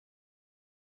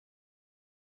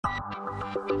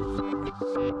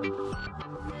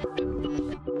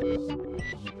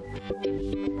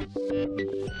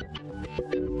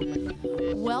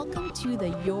Welcome to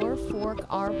the Your Fork,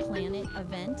 Our Planet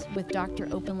event with Dr.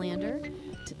 Oppenlander.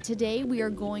 Today we are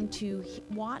going to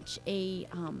watch a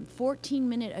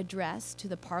 14-minute address to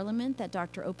the Parliament that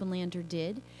Dr. Oppenlander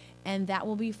did, and that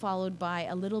will be followed by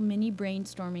a little mini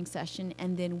brainstorming session,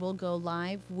 and then we'll go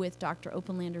live with Dr.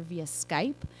 Oppenlander via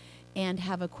Skype and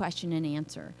have a question and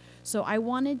answer. So I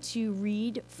wanted to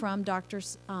read from Dr.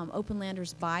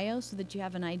 Oppenlander's bio so that you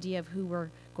have an idea of who we're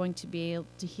going to be able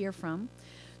to hear from.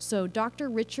 So Dr.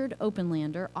 Richard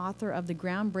Oppenlander, author of the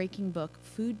groundbreaking book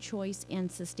Food Choice and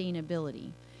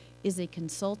Sustainability, is a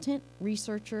consultant,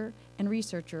 researcher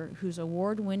whose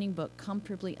award-winning book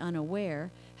Comfortably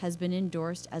Unaware has been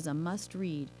endorsed as a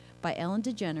must-read by Ellen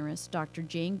DeGeneres, Dr.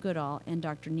 Jane Goodall, and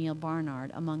Dr. Neil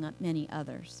Barnard, among many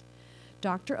others.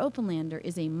 Dr. Oppenlander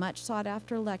is a much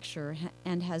sought-after lecturer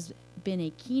and has been a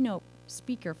keynote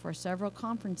speaker for several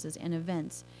conferences and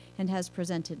events, and has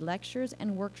presented lectures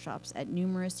and workshops at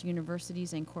numerous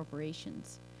universities and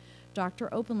corporations. Dr.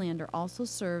 Oppenlander also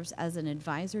serves as an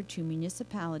advisor to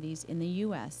municipalities in the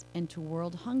U.S. and to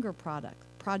World Hunger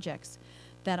projects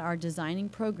that are designing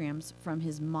programs from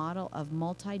his model of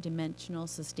multidimensional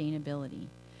sustainability.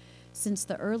 Since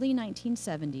the early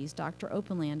 1970s, Dr.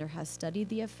 Oppenlander has studied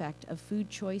the effect of food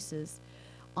choices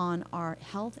on our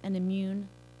health and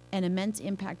immense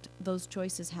impact those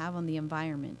choices have on the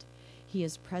environment. He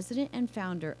is president and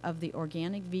founder of the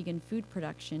organic vegan food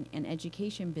production and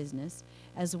education business,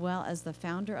 as well as the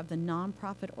founder of the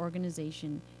nonprofit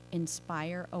organization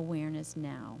Inspire Awareness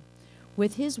Now.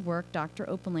 With his work, Dr.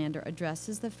 Oppenlander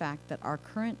addresses the fact that our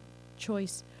current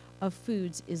choice of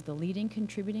foods is the leading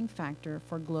contributing factor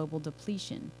for global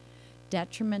depletion,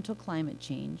 detrimental climate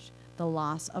change, the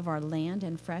loss of our land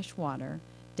and fresh water,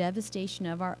 devastation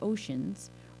of our oceans,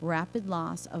 rapid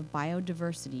loss of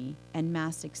biodiversity and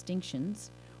mass extinctions,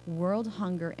 world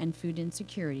hunger and food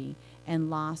insecurity,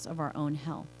 and loss of our own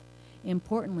health.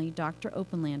 Importantly, Dr.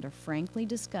 Oppenlander frankly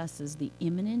discusses the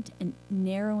imminent and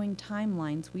narrowing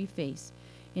timelines we face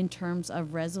in terms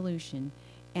of resolution,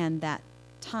 and that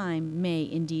time may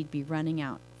indeed be running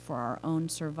out for our own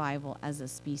survival as a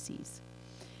species.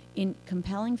 In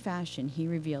compelling fashion, he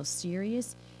reveals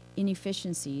serious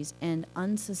inefficiencies and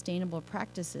unsustainable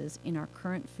practices in our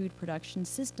current food production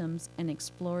systems and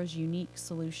explores unique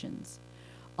solutions.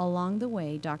 Along the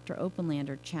way, Dr.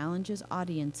 Oppenlander challenges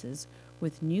audiences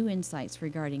with new insights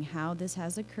regarding how this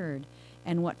has occurred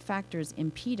and what factors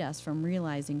impede us from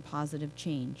realizing positive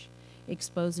change,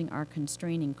 exposing our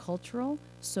constraining cultural,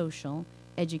 social,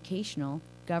 educational,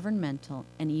 governmental,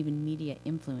 and even media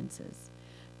influences.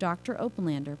 Dr.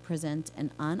 Oppenlander presents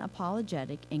an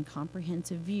unapologetic and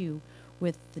comprehensive view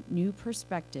with the new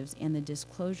perspectives and the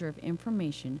disclosure of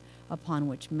information upon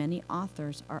which many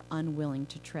authors are unwilling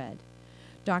to tread.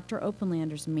 Dr.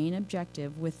 Oppenlander's main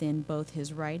objective within both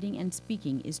his writing and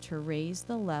speaking is to raise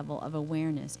the level of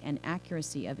awareness and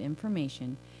accuracy of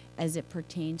information as it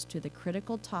pertains to the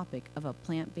critical topic of a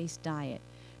plant-based diet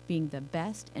being the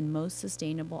best and most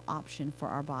sustainable option for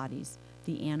our bodies,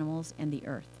 the animals, and the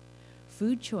earth.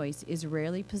 Food choice is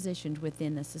rarely positioned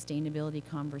within the sustainability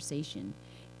conversation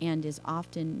and is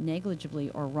often negligibly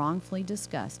or wrongfully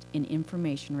discussed in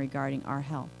information regarding our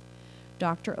health.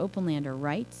 Dr. Oppenlander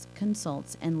writes,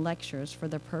 consults, and lectures for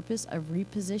the purpose of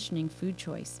repositioning food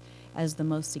choice as the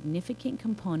most significant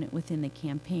component within the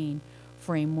campaign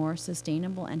for a more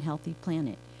sustainable and healthy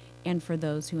planet and for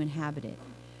those who inhabit it,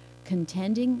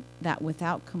 contending that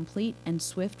without complete and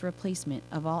swift replacement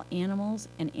of all animals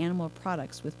and animal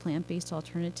products with plant-based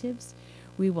alternatives,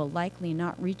 we will likely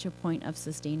not reach a point of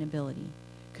sustainability.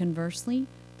 Conversely,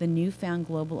 the newfound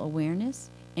global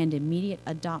awareness and immediate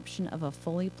adoption of a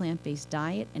fully plant-based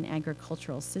diet and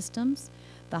agricultural systems,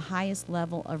 the highest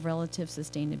level of relative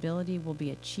sustainability will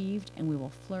be achieved and we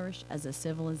will flourish as a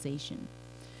civilization.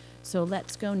 So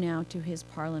let's go now to his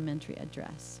parliamentary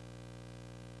address.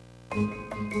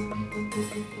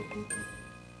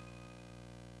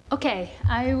 Okay,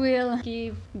 I will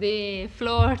give the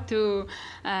floor to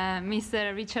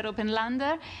Mr. Richard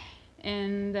Oppenlander,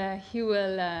 and he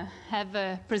will have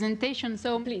a presentation.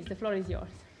 So please, the floor is yours.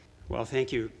 Well,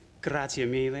 thank you. Grazie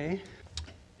mille.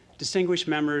 Distinguished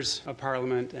members of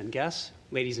Parliament and guests,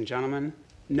 ladies and gentlemen,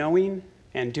 knowing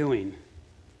and doing.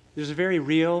 There's a very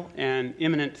real and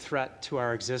imminent threat to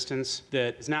our existence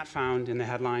that is not found in the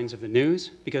headlines of the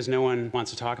news because no one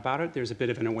wants to talk about it. There's a bit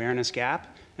of an awareness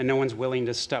gap, and no one's willing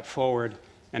to step forward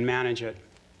and manage it.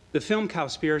 The film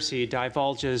Cowspiracy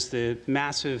divulges the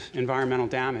massive environmental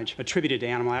damage attributed to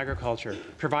animal agriculture,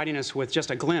 providing us with just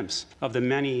a glimpse of the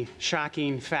many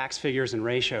shocking facts, figures, and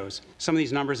ratios. Some of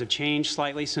these numbers have changed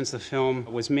slightly since the film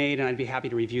was made, and I'd be happy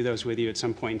to review those with you at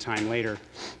some point in time later.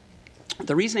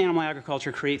 The reason animal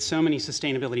agriculture creates so many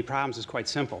sustainability problems is quite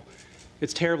simple.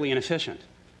 It's terribly inefficient,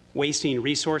 wasting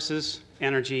resources,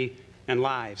 energy, and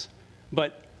lives.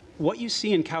 But what you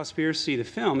see in Cowspiracy, the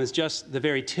film, is just the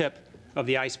very tip of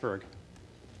the iceberg.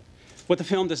 What the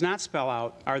film does not spell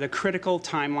out are the critical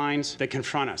timelines that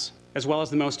confront us, as well as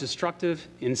the most destructive,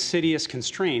 insidious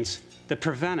constraints that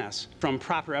prevent us from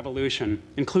proper evolution,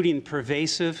 including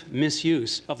pervasive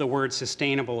misuse of the word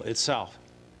sustainable itself.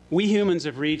 We humans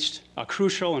have reached a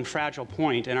crucial and fragile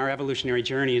point in our evolutionary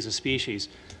journey as a species.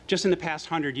 Just in the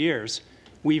past 100 years,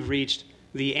 we've reached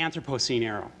the Anthropocene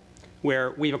era,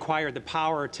 where we've acquired the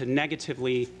power to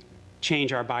negatively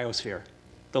change our biosphere,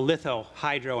 the litho,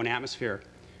 hydro, and atmosphere.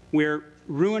 We're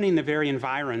ruining the very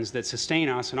environs that sustain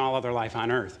us and all other life on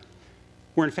Earth.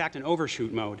 We're in fact in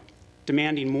overshoot mode,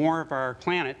 demanding more of our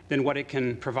planet than what it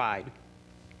can provide.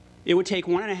 It would take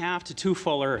 1.5 to 2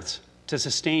 full Earths to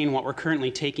sustain what we're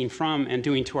currently taking from and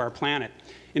doing to our planet.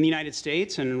 In the United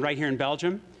States and right here in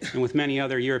Belgium and with many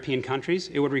other European countries,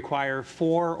 it would require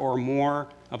 4 or more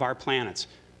of our planets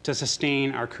to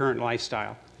sustain our current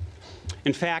lifestyle.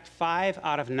 In fact, 5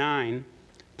 out of 9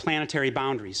 planetary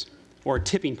boundaries, or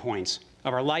tipping points,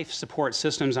 of our life support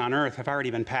systems on Earth have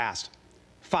already been passed.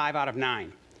 5 out of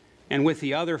 9. And with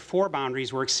the other 4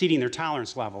 boundaries, we're exceeding their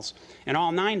tolerance levels. And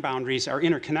all 9 boundaries are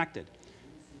interconnected.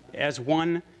 As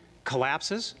one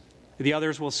collapses, the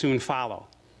others will soon follow.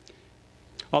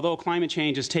 Although climate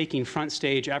change is taking front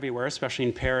stage everywhere, especially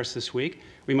in Paris this week,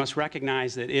 we must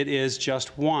recognize that it is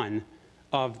just one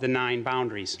of the 9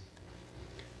 boundaries.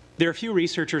 There are a few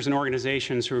researchers and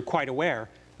organizations who are quite aware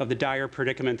of the dire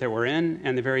predicament that we're in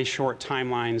and the very short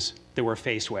timelines that we're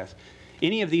faced with.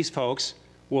 Any of these folks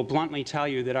will bluntly tell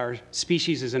you that our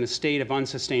species is in a state of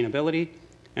unsustainability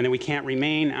and that we can't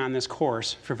remain on this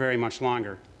course for very much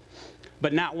longer.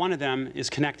 But not one of them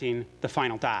is connecting the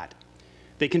final dot.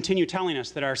 They continue telling us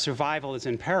that our survival is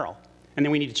in peril and that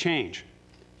we need to change.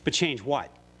 But change what?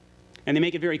 And they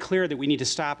make it very clear that we need to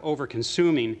stop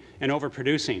over-consuming and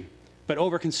overproducing. But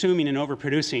over-consuming and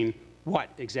overproducing what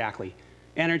exactly?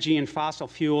 Energy and fossil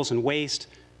fuels and waste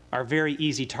are very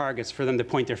easy targets for them to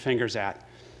point their fingers at.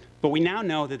 But we now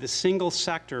know that the single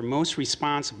sector most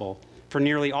responsible for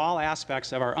nearly all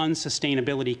aspects of our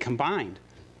unsustainability combined,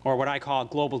 or what I call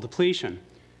global depletion,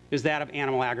 is that of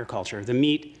animal agriculture, the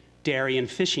meat, dairy, and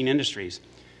fishing industries.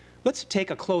 Let's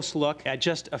take a close look at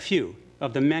just a few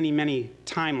of the many, many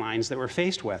timelines that we're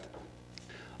faced with.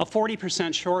 A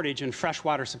 40% shortage in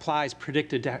freshwater supplies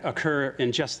predicted to occur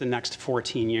in just the next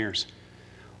 14 years.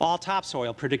 All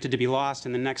topsoil predicted to be lost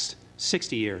in the next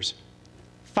 60 years.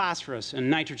 Phosphorus and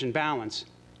nitrogen balance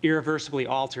irreversibly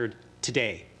altered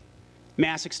today.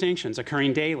 Mass extinctions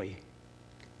occurring daily.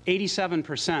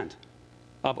 87%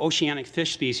 of oceanic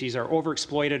fish species are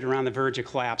overexploited around the verge of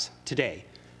collapse today.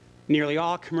 Nearly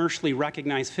all commercially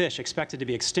recognized fish expected to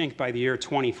be extinct by the year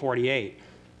 2048,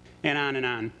 and on and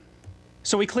on.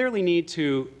 So we clearly need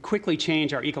to quickly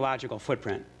change our ecological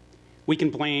footprint. We can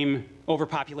blame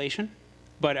overpopulation,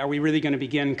 but are we really going to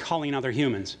begin culling other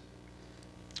humans?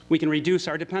 We can reduce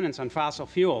our dependence on fossil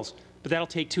fuels, but that'll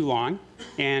take too long,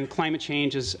 and climate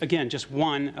change is, again, just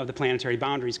one of the planetary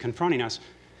boundaries confronting us.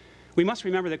 We must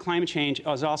remember that climate change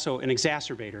is also an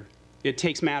exacerbator. It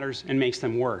takes matters and makes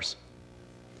them worse.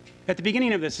 At the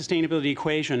beginning of the sustainability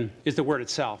equation is the word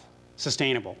itself,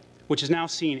 sustainable, which is now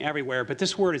seen everywhere, but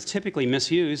this word is typically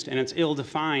misused and it's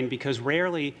ill-defined because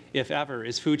rarely, if ever,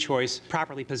 is food choice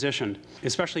properly positioned,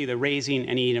 especially the raising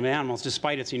and eating of animals.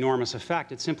 Despite its enormous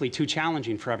effect, it's simply too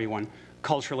challenging for everyone,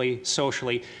 culturally,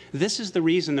 socially. This is the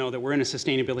reason, though, that we're in a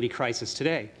sustainability crisis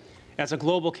today. As a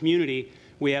global community,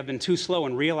 we have been too slow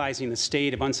in realizing the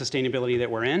state of unsustainability that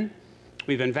we're in.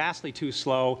 We've been vastly too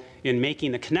slow in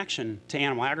making the connection to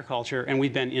animal agriculture, and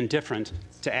we've been indifferent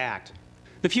to act.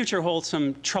 The future holds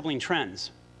some troubling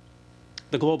trends.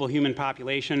 The global human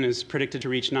population is predicted to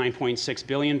reach 9.6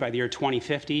 billion by the year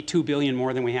 2050, 2 billion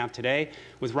more than we have today,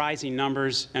 with rising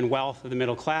numbers and wealth of the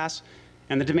middle class.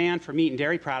 And the demand for meat and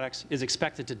dairy products is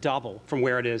expected to double from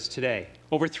where it is today.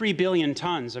 Over 3 billion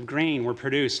tons of grain were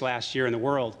produced last year in the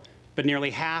world, but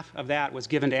nearly half of that was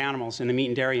given to animals in the meat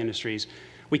and dairy industries.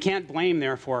 We can't blame,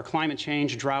 therefore, climate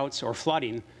change, droughts, or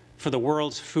flooding for the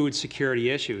world's food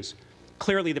security issues.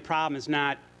 Clearly, the problem is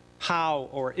not how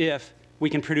or if we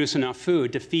can produce enough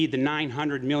food to feed the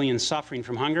 900 million suffering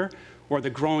from hunger or the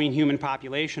growing human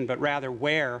population, but rather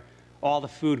where all the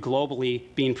food globally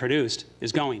being produced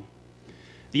is going.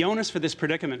 The onus for this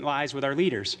predicament lies with our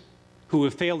leaders, who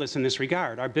have failed us in this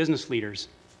regard, our business leaders,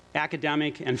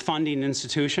 academic and funding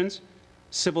institutions,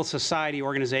 civil society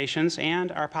organizations,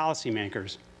 and our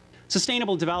policymakers.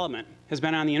 Sustainable development has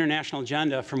been on the international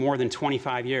agenda for more than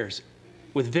 25 years,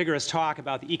 with vigorous talk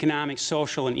about the economic,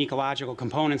 social, and ecological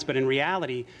components, but in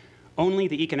reality, only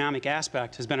the economic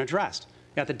aspect has been addressed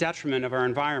at the detriment of our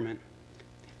environment.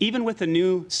 Even with the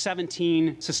new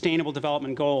 17 Sustainable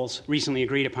Development Goals recently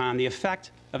agreed upon, the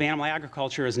effect of animal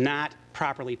agriculture is not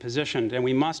properly positioned, and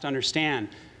we must understand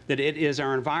that it is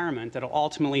our environment that will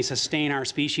ultimately sustain our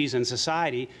species and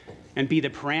society and be the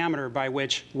parameter by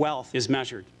which wealth is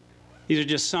measured. These are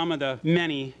just some of the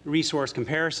many resource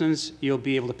comparisons. You'll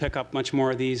be able to pick up much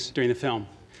more of these during the film.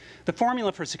 The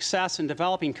formula for success in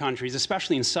developing countries,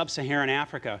 especially in sub-Saharan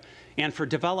Africa, and for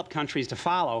developed countries to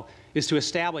follow, is to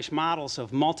establish models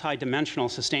of multidimensional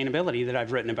sustainability that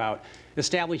I've written about,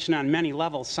 established on many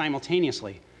levels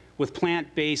simultaneously, with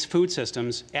plant-based food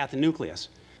systems at the nucleus.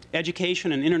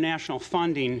 Education and international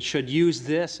funding should use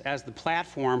this as the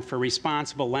platform for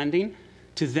responsible lending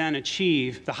to then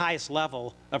achieve the highest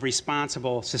level of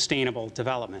responsible, sustainable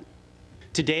development.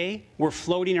 Today, we're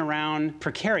floating around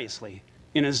precariously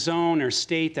in a zone or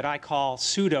state that I call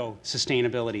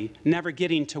pseudo-sustainability, never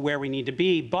getting to where we need to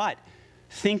be, but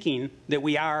thinking that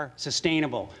we are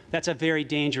sustainable. That's a very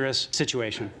dangerous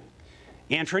situation.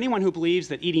 And for anyone who believes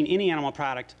that eating any animal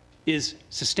product is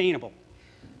sustainable,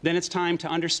 then it's time to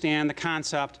understand the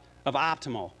concept of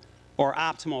optimal or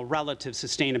optimal relative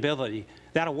sustainability.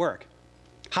 That'll work.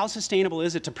 How sustainable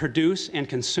is it to produce and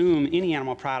consume any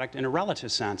animal product in a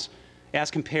relative sense as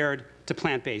compared to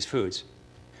plant-based foods?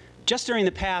 Just during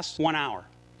the past 1 hour,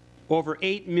 over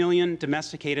 8 million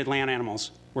domesticated land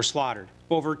animals were slaughtered.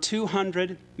 Over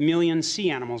 200 million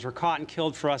sea animals were caught and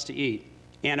killed for us to eat.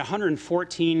 And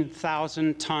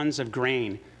 114,000 tons of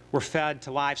grain were fed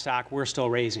to livestock we're still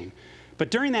raising.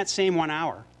 But during that same 1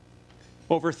 hour,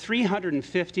 over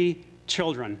 350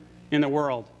 children in the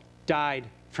world died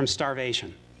from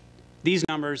starvation. These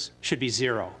numbers should be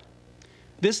 0.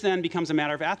 This then becomes a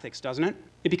matter of ethics, doesn't it?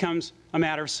 It becomes a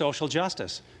matter of social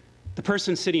justice. The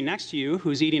person sitting next to you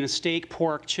who's eating a steak,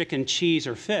 pork, chicken, cheese,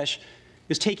 or fish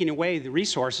is taking away the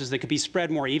resources that could be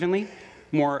spread more evenly,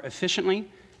 more efficiently,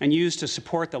 and used to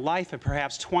support the life of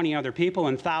perhaps 20 other people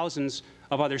and thousands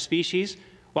of other species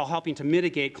while helping to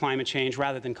mitigate climate change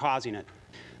rather than causing it.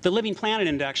 The Living Planet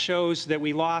Index shows that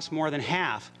we lost more than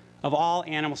half of all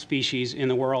animal species in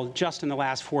the world just in the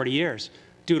last 40 years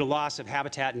due to loss of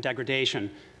habitat and degradation.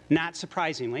 Not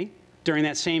surprisingly, during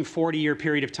that same 40-year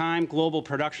period of time, global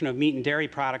production of meat and dairy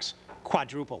products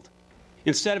quadrupled.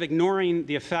 Instead of ignoring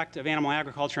the effect of animal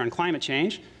agriculture on climate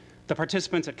change, the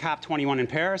participants at COP21 in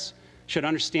Paris should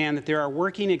understand that there are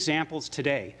working examples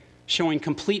today showing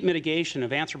complete mitigation of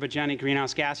anthropogenic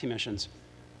greenhouse gas emissions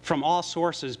from all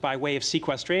sources by way of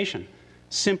sequestration,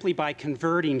 simply by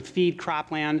converting feed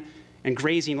cropland and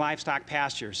grazing livestock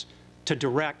pastures to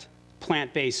direct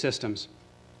plant-based systems.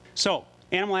 So,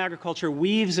 animal agriculture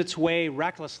weaves its way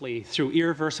recklessly through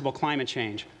irreversible climate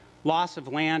change, loss of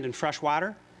land and fresh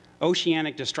water,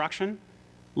 oceanic destruction,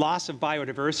 loss of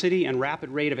biodiversity and rapid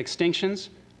rate of extinctions,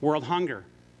 world hunger,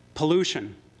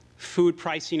 pollution, food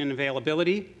pricing and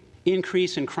availability,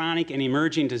 increase in chronic and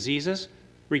emerging diseases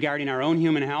regarding our own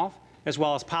human health, as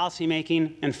well as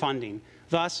policymaking and funding.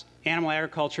 Thus, animal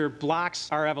agriculture blocks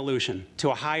our evolution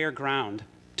to a higher ground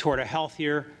toward a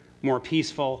healthier, more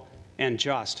peaceful, and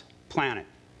just planet.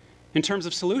 In terms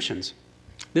of solutions,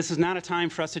 this is not a time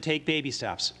for us to take baby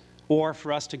steps or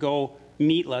for us to go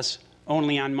meatless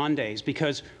only on Mondays,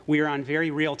 because we are on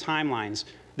very real timelines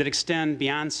that extend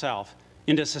beyond self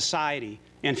into society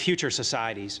and future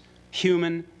societies,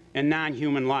 human and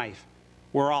non-human life.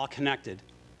 We're all connected.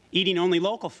 Eating only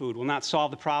local food will not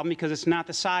solve the problem because it's not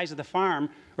the size of the farm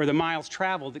or the miles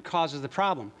traveled that causes the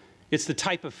problem. It's the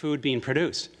type of food being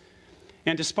produced.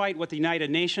 And despite what the United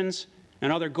Nations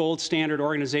and other gold standard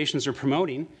organizations are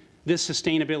promoting, this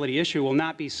sustainability issue will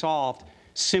not be solved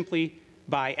simply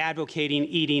by advocating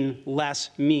eating less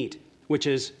meat, which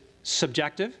is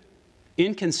subjective,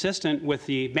 inconsistent with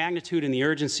the magnitude and the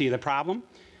urgency of the problem,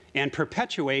 and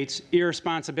perpetuates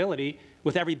irresponsibility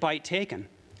with every bite taken.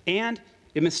 And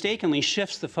it mistakenly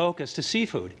shifts the focus to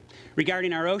seafood.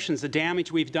 Regarding our oceans, the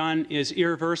damage we've done is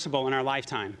irreversible in our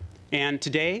lifetime. And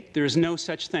today, there is no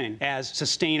such thing as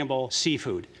sustainable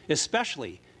seafood,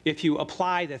 especially if you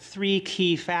apply the 3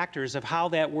 key factors of how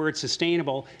that word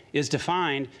sustainable is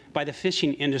defined by the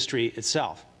fishing industry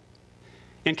itself.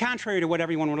 And contrary to what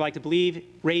everyone would like to believe,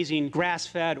 raising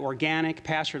grass-fed, organic,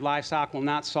 pastured livestock will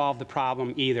not solve the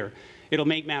problem either. It'll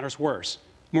make matters worse.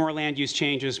 More land use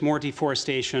changes, more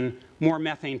deforestation, more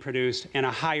methane produced, and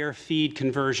a higher feed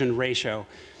conversion ratio.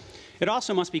 It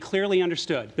also must be clearly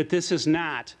understood that this is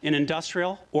not an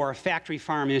industrial or a factory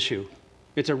farm issue.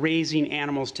 It's a raising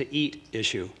animals to eat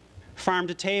issue. Farm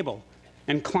to table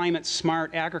and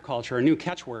climate-smart agriculture are new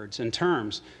catchwords and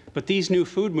terms, but these new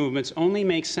food movements only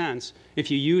make sense if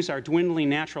you use our dwindling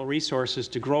natural resources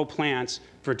to grow plants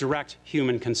for direct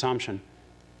human consumption.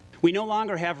 We no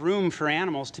longer have room for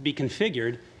animals to be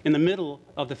configured in the middle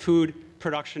of the food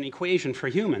production equation for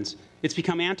humans. It's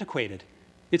become antiquated.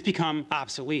 It's become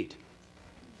obsolete.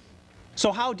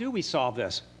 So how do we solve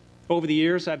this? Over the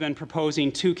years, I've been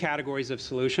proposing two categories of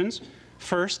solutions.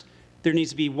 First, there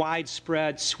needs to be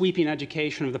widespread, sweeping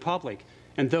education of the public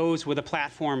and those with a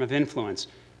platform of influence.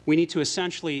 We need to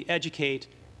essentially educate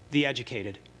the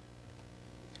educated.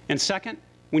 And second,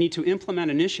 we need to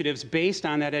implement initiatives based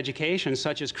on that education,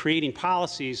 such as creating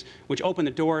policies which open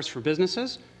the doors for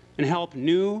businesses and help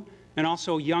new and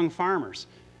also young farmers,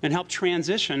 and help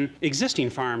transition existing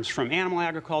farms from animal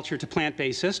agriculture to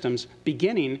plant-based systems,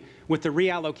 beginning with the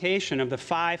reallocation of the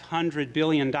 $500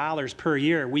 billion per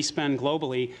year we spend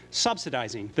globally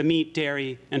subsidizing the meat,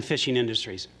 dairy, and fishing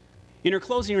industries. In her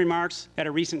closing remarks at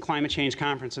a recent climate change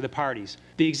conference of the parties,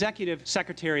 the executive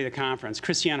secretary of the conference,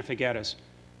 Christiana Figueres,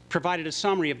 provided a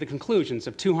summary of the conclusions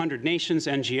of 200 nations,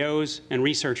 NGOs, and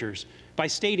researchers by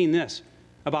stating this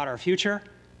about our future,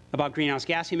 about greenhouse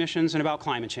gas emissions, and about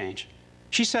climate change.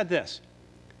 She said this: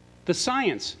 "The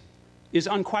science is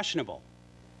unquestionable.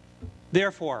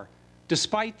 Therefore,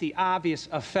 despite the obvious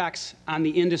effects on the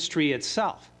industry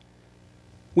itself,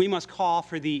 we must call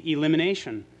for the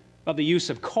elimination of the use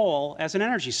of coal as an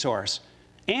energy source.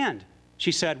 And,"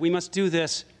 she said, "we must do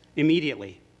this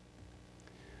immediately."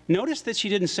 Notice that she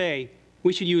didn't say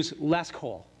we should use less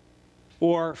coal,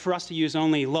 or for us to use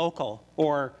only local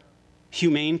or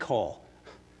humane coal.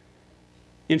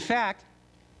 In fact,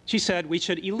 she said we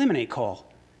should eliminate coal,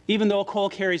 even though coal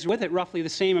carries with it roughly the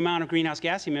same amount of greenhouse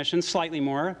gas emissions, slightly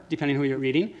more, depending on who you're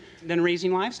reading, than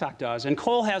raising livestock does. And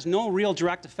coal has no real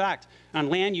direct effect on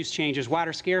land use changes,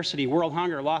 water scarcity, world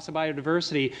hunger, loss of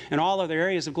biodiversity, and all other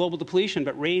areas of global depletion,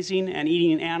 but raising and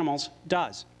eating animals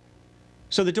does.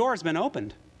 So the door has been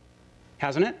opened,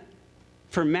 hasn't it,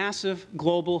 for massive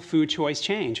global food choice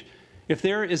change. If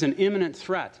there is an imminent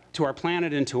threat to our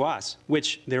planet and to us,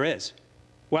 which there is,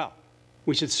 well,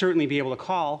 we should certainly be able to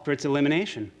call for its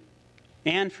elimination,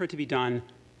 and for it to be done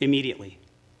immediately.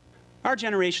 Our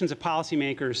generations of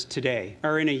policymakers today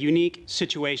are in a unique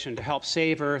situation to help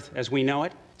save Earth as we know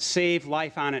it, save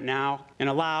life on it now, and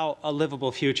allow a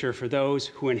livable future for those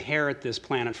who inherit this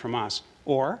planet from us.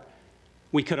 Or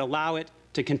we could allow it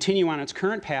to continue on its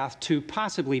current path to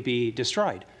possibly be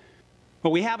destroyed.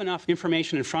 But we have enough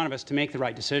information in front of us to make the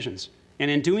right decisions. And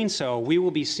in doing so, we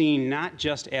will be seen not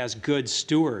just as good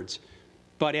stewards,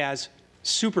 but as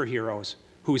superheroes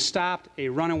who stopped a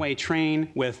runaway train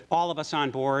with all of us on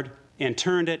board and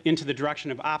turned it into the direction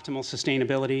of optimal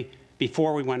sustainability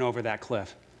before we went over that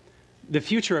cliff. The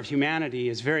future of humanity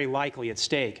is very likely at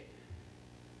stake.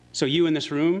 So you in this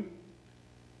room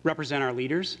represent our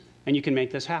leaders, and you can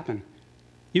make this happen.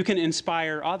 You can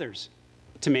inspire others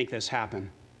to make this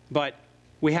happen. But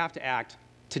we have to act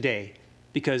today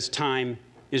because time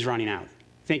is running out.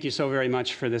 Thank you so very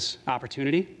much for this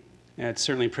opportunity. It's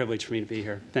certainly a privilege for me to be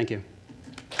here. Thank you.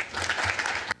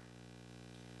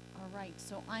 All right,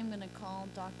 so I'm going to call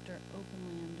Dr.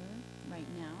 Oppenlander right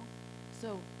now.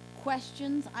 So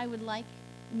questions, I would like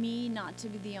me not to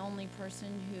be the only person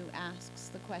who asks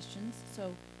the questions.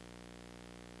 So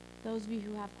those of you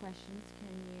who have questions,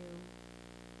 can you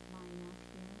line up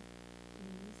here,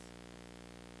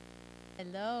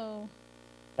 please? Hello.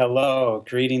 Hello,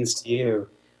 greetings to you.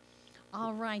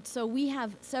 All right, so we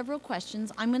have several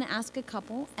questions. I'm going to ask a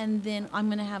couple, and then I'm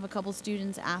going to have a couple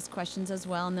students ask questions as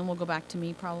well, and then we'll go back to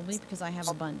me probably because I have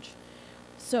a bunch.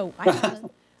 So I have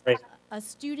a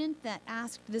student that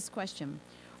asked this question.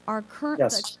 Are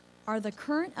the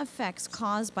current effects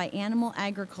caused by animal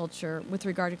agriculture with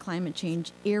regard to climate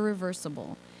change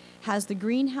irreversible? Has the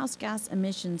greenhouse gas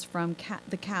emissions from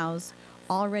the cows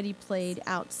already played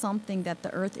out something that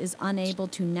the Earth is unable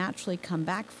to naturally come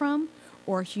back from,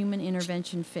 or human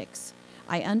intervention fix?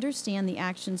 I understand the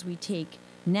actions we take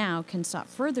now can stop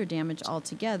further damage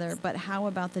altogether, but how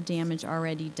about the damage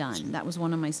already done? That was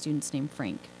one of my students named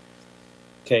Frank.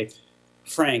 Okay,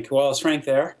 Frank. Well, is Frank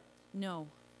there? No,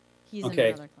 he's in Okay.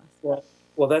 another class.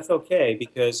 Well, that's okay,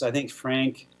 because I think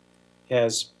Frank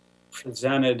has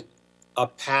presented a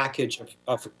package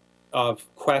of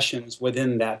of questions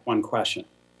within that one question.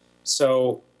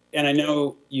 So, and I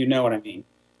know you know what I mean,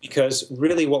 because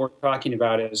really what we're talking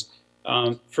about is,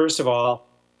 first of all,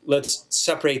 let's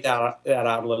separate that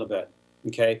out a little bit,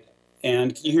 okay?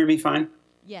 And can you hear me fine?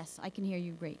 Yes, I can hear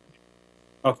you great.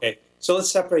 Okay, so let's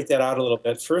separate that out a little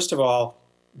bit. First of all,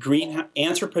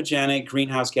 anthropogenic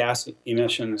greenhouse gas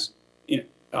emissions,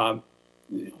 the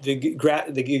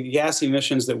gas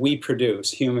emissions that we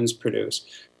produce, humans produce,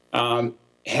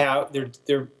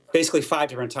 they're basically 5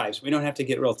 different types. We don't have to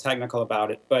get real technical about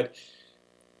it, but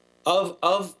of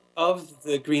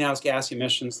the greenhouse gas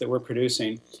emissions that we're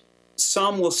producing,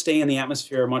 some will stay in the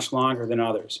atmosphere much longer than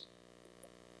others,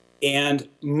 and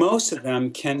most of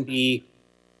them can be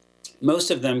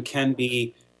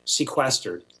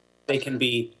sequestered. They can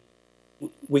be,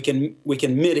 we can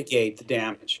mitigate the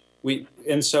damage.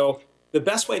 And so the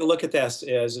best way to look at this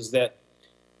is that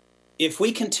if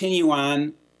we continue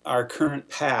on our current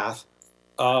path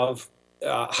of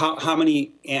how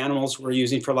many animals we're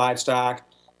using for livestock,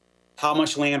 how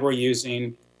much land we're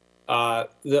using,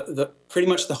 pretty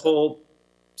much the whole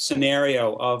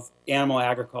scenario of animal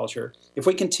agriculture, if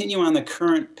we continue on the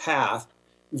current path,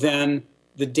 then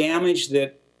the damage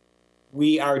that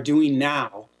we are doing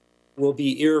now will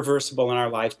be irreversible in our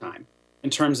lifetime in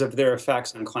terms of their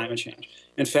effects on climate change.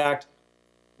 In fact,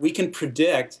 we can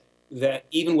predict that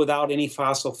even without any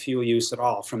fossil fuel use at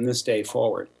all from this day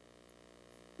forward,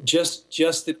 just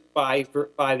by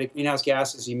the greenhouse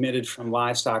gases emitted from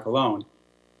livestock alone,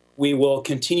 we will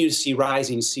continue to see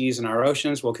rising seas in our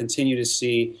oceans. We'll continue to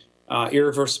see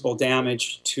irreversible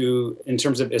damage in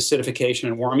terms of acidification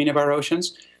and warming of our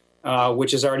oceans,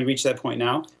 which has already reached that point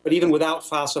now. But even without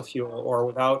fossil fuel or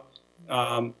without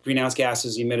greenhouse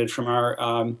gases emitted from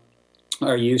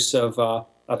our use of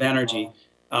energy,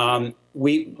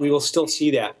 we will still see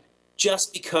that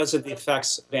just because of the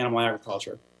effects of animal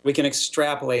agriculture. We can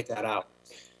extrapolate that out.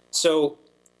 So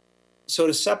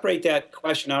to separate that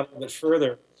question out a little bit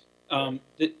further,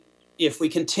 if we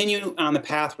continue on the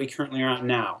path we currently are on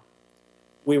now,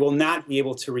 we will not be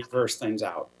able to reverse things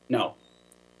out. No.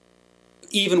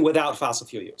 Even without fossil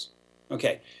fuel use.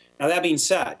 Okay. Now that being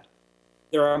said,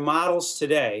 there are models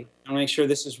today, I want to make sure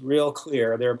this is real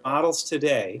clear, there are models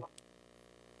today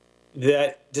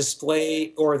that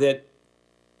display or that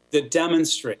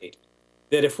demonstrate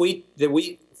that if we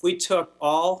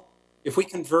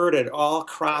converted all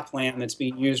cropland that's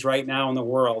being used right now in the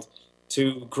world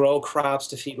to grow crops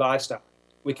to feed livestock,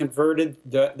 we converted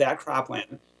that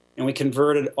cropland, and we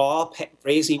converted all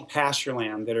grazing pasture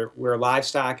land where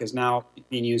livestock is now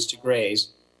being used to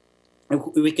graze. And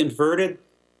we converted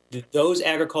those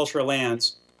agricultural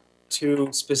lands to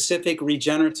specific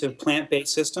regenerative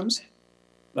plant-based systems,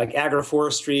 like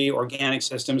agroforestry, organic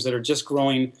systems that are just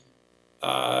growing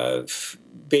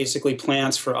basically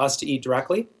plants for us to eat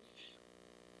directly.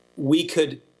 We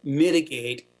could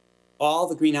mitigate all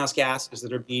the greenhouse gases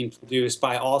that are being produced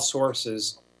by all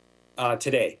sources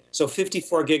today. So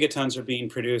 54 gigatons are being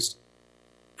produced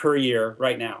per year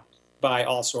right now by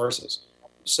all sources.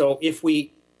 So if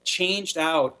we changed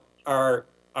out our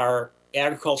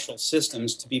agricultural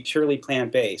systems to be purely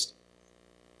plant-based,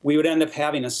 we would end up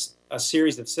having a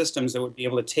series of systems that would be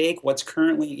able to take what's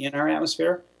currently in our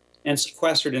atmosphere and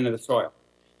sequester it into the soil.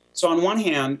 So on one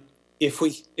hand, if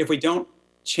we don't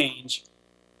change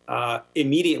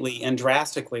immediately and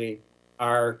drastically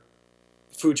our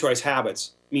food choice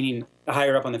habits, meaning the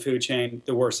higher up on the food chain,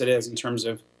 the worse it is in terms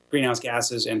of greenhouse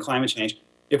gases and climate change.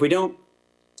 If we don't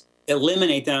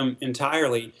eliminate them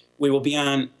entirely, we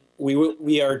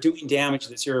are doing damage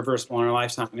that's irreversible in our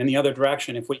lifetime. In the other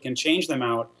direction, if we can change them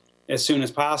out as soon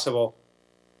as possible,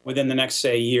 within the next,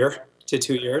 say, year to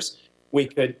 2 years,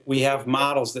 we have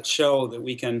models that show that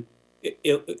we can,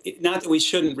 not that we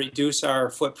shouldn't reduce our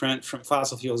footprint from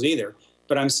fossil fuels either,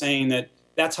 but I'm saying that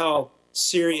that's how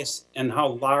serious and how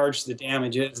large the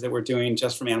damage is that we're doing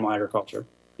just from animal agriculture,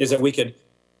 is that we could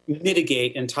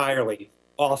mitigate entirely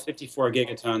all 54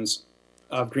 gigatons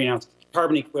of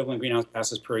carbon equivalent greenhouse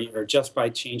gases per year just by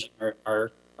changing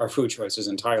our food choices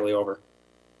entirely over.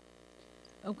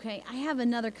 Okay, I have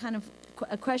another kind of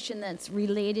a question that's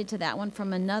related to that one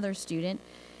from another student,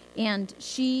 and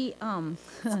she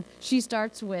she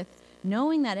starts with,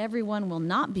 knowing that everyone will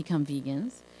not become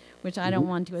vegans, which I don't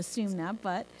want to assume that,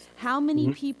 but how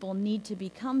many people need to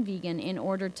become vegan in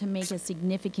order to make a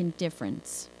significant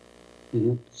difference?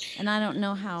 And I don't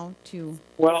know how to.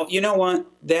 Well, you know what?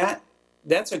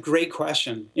 That's a great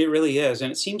question. It really is.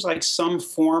 And it seems like some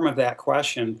form of that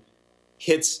question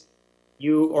hits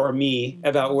you or me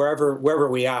about wherever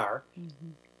we are,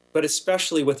 but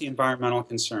especially with the environmental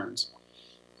concerns.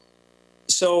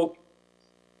 So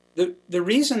the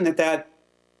reason that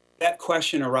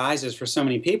question arises for so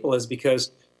many people is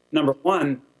because, number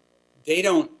one, they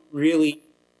don't really,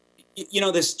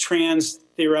 this trans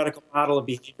theoretical model of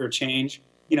behavior change,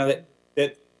 that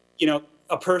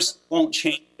a person won't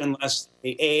change unless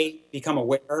they become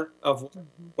aware of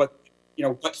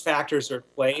what factors are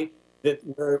at play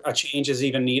where a change is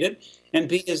even needed, and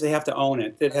B is they have to own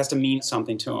it. It has to mean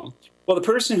something to them. Well, the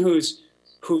person who's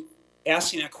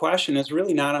asking that question is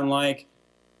really not unlike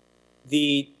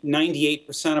the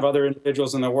 98% of other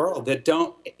individuals in the world that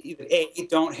don't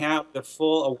have the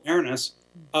full awareness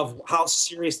of how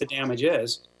serious the damage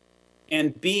is,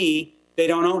 and B, they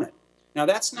don't own it. Now,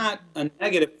 that's not a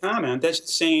negative comment. That's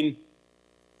just saying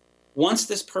once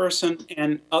this person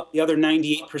and the other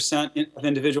 98% of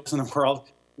individuals in the world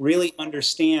really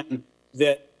understand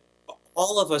that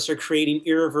all of us are creating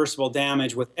irreversible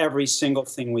damage with every single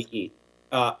thing we eat,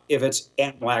 if it's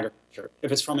animal agriculture,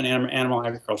 if it's from an animal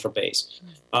agricultural base.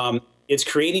 It's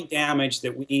creating damage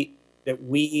that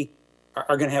we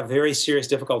are going to have very serious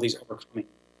difficulties overcoming.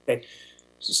 Okay,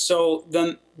 so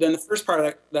then the first part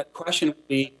of that question would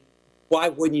be, why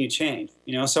wouldn't you change?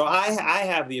 So I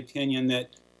have the opinion that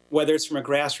whether it's from a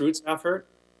grassroots effort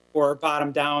or a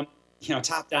bottom down,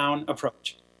 top down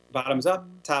approach, bottoms up,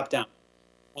 top down,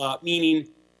 meaning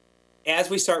as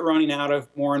we start running out of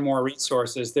more and more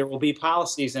resources, there will be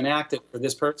policies enacted for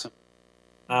this person.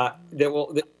 That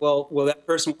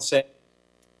person will say,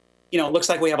 it looks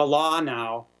like we have a law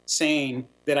now saying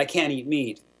that I can't eat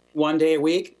meat 1 day a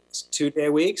week, 2 day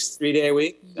a week, 3 day a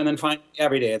week, and then finally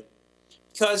every day.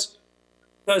 Because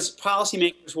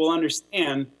policymakers will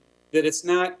understand that it's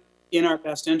not in our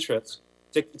best interest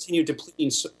to continue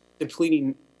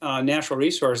depleting natural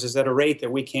resources at a rate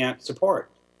that we can't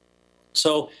support.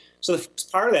 So the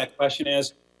first part of that question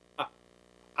is,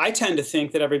 I tend to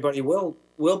think that everybody will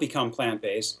become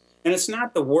plant-based, and it's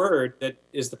not the word that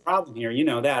is the problem here. You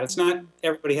know that. It's not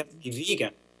everybody has to be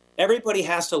vegan. Everybody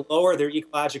has to lower their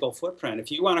ecological footprint.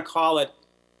 If you want to call it,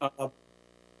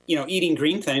 eating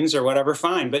green things or whatever,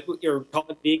 fine. But you're call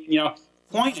it vegan.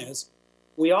 Point is,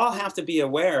 we all have to be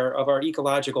aware of our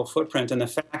ecological footprint and the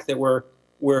fact that we're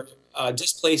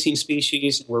displacing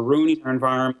species, we're ruining our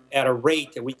environment at a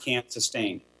rate that we can't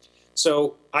sustain.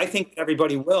 So I think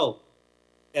everybody will,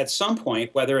 at some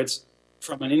point, whether it's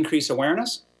from an increased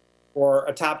awareness or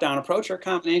a top-down approach or a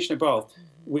combination of both,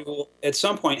 we will at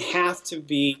some point have to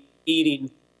be eating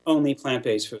only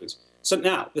plant-based foods. So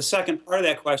now the second part of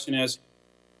that question is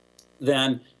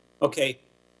then, okay,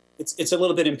 it's a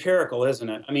little bit empirical, isn't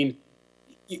it? I mean,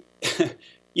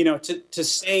 to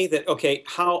say that, okay,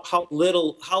 how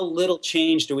little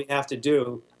change do we have to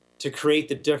do to create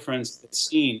the difference that's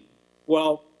seen?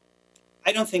 Well,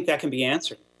 I don't think that can be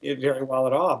answered very well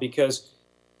at all, because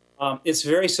it's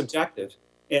very subjective.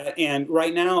 And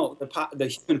right now, the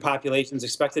human population is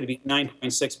expected to be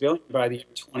 9.6 billion by the year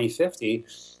 2050,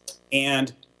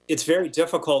 and it's very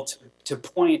difficult to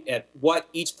point at what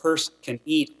each person can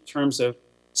eat in terms of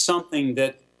something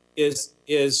that is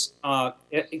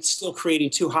it's still creating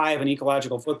too high of an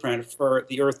ecological footprint for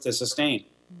the Earth to sustain.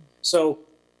 So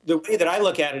the way that I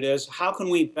look at it is, how can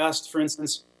we best, for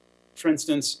instance,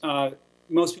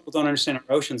 most people don't understand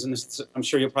our oceans, and I'm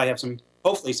sure you'll probably have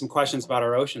hopefully some questions about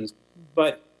our oceans.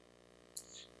 But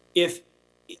if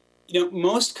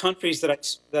most countries that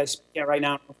I speak at right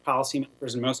now, most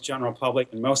policymakers and most general public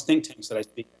and most think tanks that I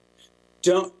speak at,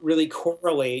 don't really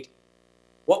correlate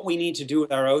what we need to do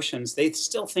with our oceans. They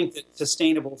still think that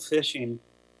sustainable fishing,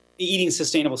 eating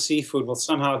sustainable seafood will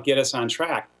somehow get us on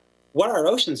track. What our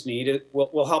oceans need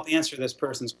will help answer this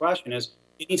person's question is,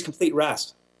 it needs complete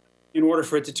rest in order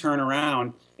for it to turn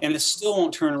around, and it still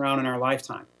won't turn around in our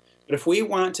lifetime. But if we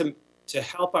want to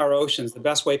help our oceans, the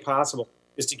best way possible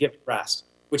is to give it rest,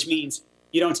 which means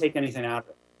you don't take anything out of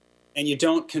it, and you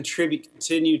don't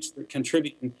continue to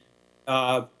contribute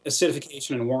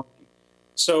acidification and warming.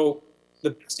 So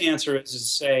the best answer is to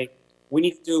say, we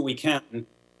need to do what we can,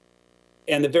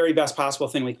 and the very best possible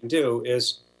thing we can do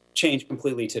is change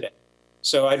completely today.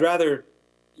 So I'd rather,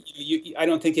 I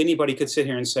don't think anybody could sit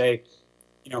here and say,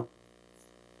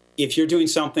 if you're doing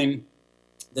something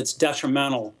that's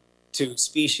detrimental to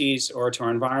species or to our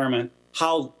environment,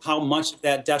 how much of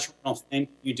that detrimental thing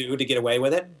you do to get away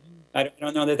with it? I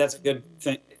don't know that that's a good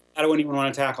thing. I don't even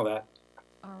want to tackle that.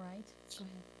 All right, go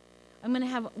ahead. I'm going to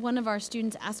have one of our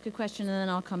students ask a question, and then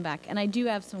I'll come back. And I do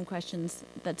have some questions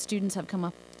that students have come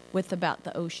up with about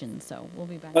the ocean, so we'll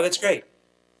be back. Oh, that's great.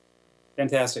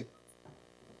 Fantastic.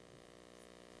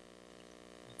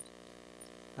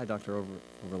 Hi, Dr.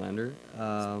 Oppenlander.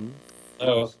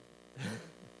 Hello.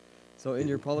 So in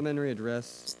your parliamentary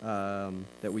address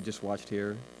that we just watched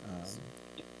here,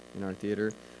 in our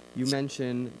theater. You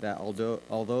mentioned that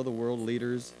although the world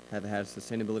leaders have had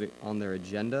sustainability on their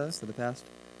agenda for the past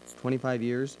 25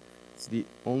 years,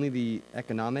 only the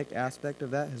economic aspect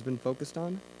of that has been focused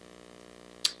on?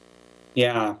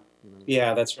 Yeah,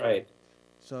 yeah, that's right.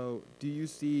 So, do you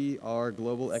see our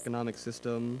global economic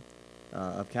system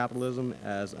of capitalism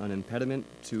as an impediment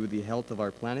to the health of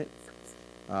our planet?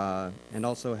 And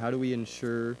also, how do we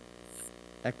ensure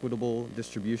equitable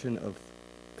distribution of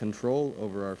control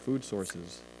over our food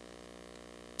sources?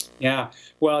 Yeah,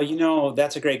 well,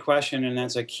 that's a great question, and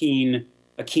that's a keen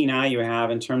eye you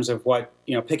have in terms of what,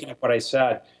 picking up what I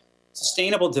said.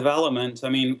 Sustainable development, I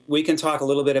mean, we can talk a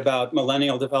little bit about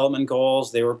millennial development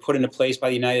goals. They were put into place by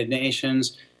the United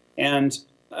Nations, and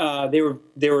they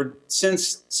were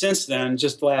since then,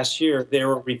 just last year, they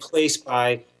were replaced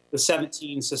by the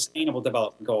 17 Sustainable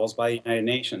Development Goals by the United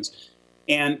Nations.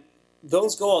 And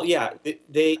those goals, yeah,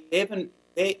 they've been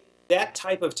that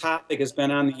type of topic has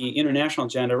been on the international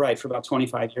agenda, right, for about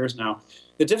 25 years now.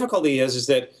 The difficulty is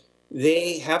that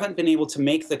they haven't been able to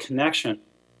make the connection.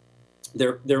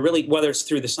 They're really, whether it's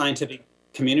through the scientific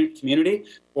community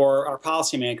or our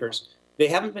policymakers, they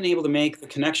haven't been able to make the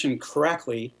connection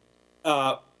correctly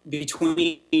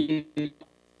between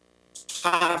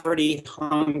poverty,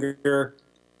 hunger,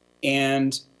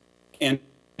 and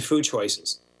food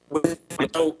choices.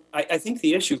 So I think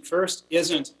the issue first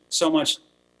isn't so much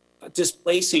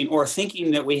displacing or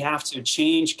thinking that we have to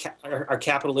change our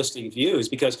capitalistic views,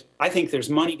 because I think there's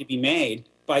money to be made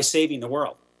by saving the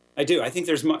world. I do. I think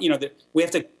there's, that we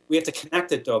have to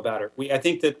connect it though better. I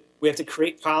think that we have to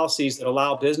create policies that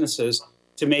allow businesses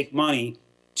to make money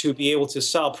to be able to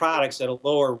sell products at a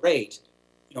lower rate,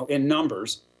 in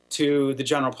numbers to the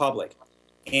general public,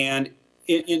 and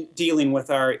in dealing with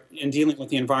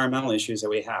the environmental issues that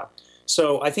we have.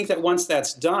 So I think that once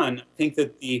that's done, I think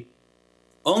that the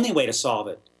only way to solve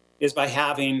it is by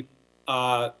having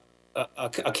a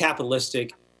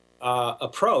capitalistic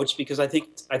approach, because I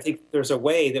think there's a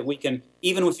way that we can,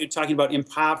 even if you're talking about you're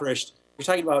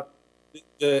talking about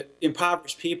the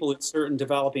impoverished people in certain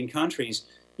developing countries.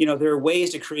 There are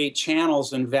ways to create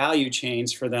channels and value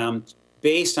chains for them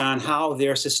based on how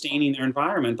they're sustaining their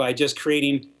environment by just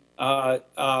creating.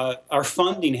 Our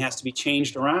funding has to be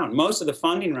changed around. Most of the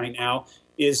funding right now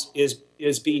is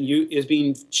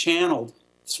being channeled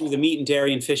through the meat and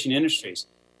dairy and fishing industries.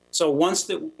 So once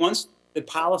the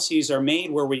policies are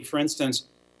made where we, for instance,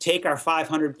 take our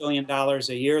 $500 billion a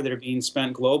year that are being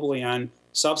spent globally on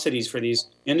subsidies for these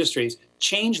industries,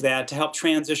 change that to help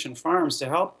transition farms, to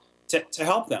help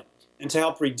them, and to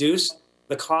help reduce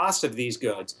the cost of these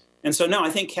goods. And so, no, I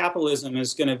think capitalism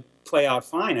is going to play out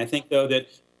fine. I think, though, that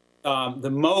the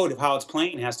mode of how it's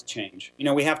playing has to change.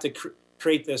 We have to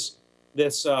create this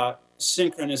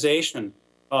synchronization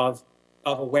of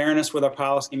awareness with our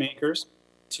policymakers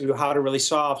to how to really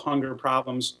solve hunger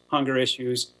problems, hunger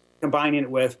issues, combining it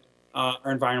with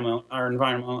our environmental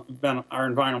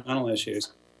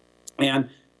issues, and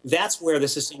that's where the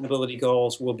sustainability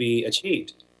goals will be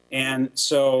achieved. And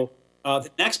so, the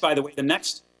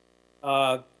next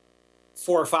 4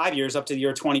 or 5 years up to the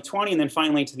year 2020, and then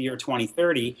finally to the year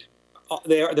 2030,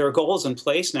 there are goals in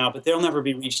place now, but they'll never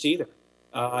be reached either.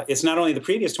 It's not only the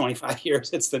previous 25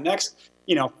 years; it's the next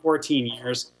 14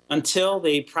 years until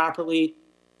they properly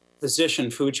position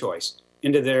food choice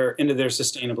into their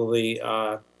sustainability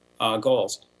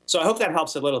goals. So I hope that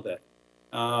helps a little bit.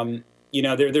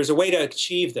 There's a way to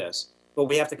achieve this, but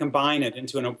we have to combine it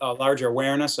into a larger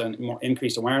awareness and more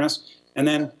increased awareness, and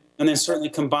then certainly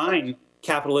combine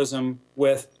capitalism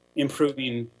with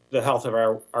improving the health of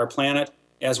our planet,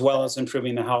 as well as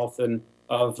improving the health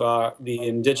of the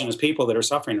indigenous people that are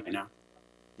suffering right now.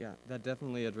 Yeah, that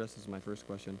definitely addresses my first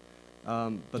question.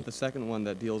 But the second one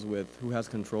that deals with who has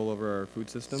control over our food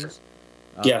systems.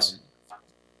 Yes.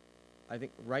 I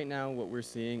think right now what we're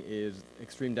seeing is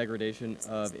extreme degradation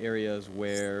of areas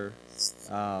where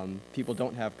people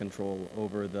don't have control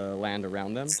over the land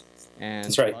around them. And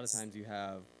That's right. A lot of times you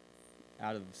have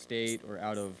out of state or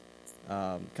out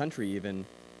of country even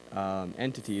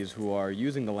entities who are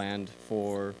using the land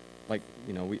for, like,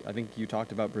 I think you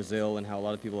talked about Brazil and how a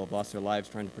lot of people have lost their lives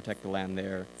trying to protect the land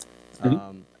there.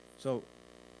 So,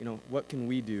 what can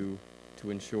we do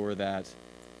to ensure that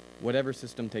whatever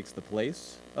system takes the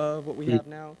place of what we have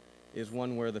now is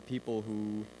one where the people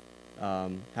who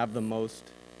have the most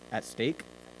at stake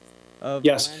of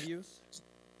land use?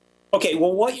 Okay,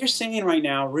 well, what you're saying right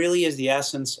now really is the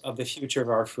essence of the future of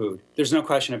our food. There's no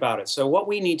question about it. So what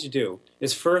we need to do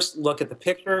is first look at the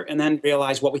picture and then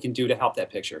realize what we can do to help that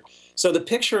picture. So the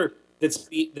picture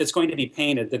that's going to be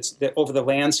painted, that over the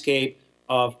landscape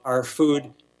of our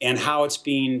food and how it's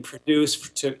being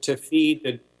produced to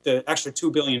feed the extra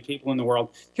 2 billion people in the world,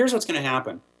 here's what's going to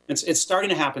happen. It's starting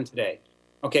to happen today.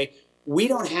 Okay, we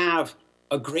don't have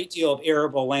a great deal of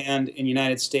arable land in the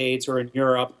United States or in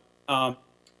Europe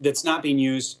that's not being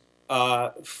used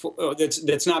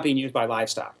that's not being used by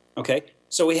livestock. Okay,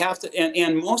 so we have to,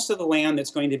 and most of the land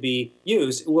that's going to be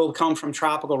used will come from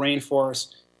tropical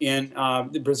rainforests in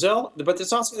Brazil, but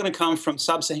it's also going to come from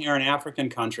sub-Saharan African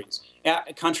countries,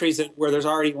 countries where there's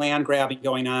already land grabbing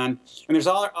going on, and there's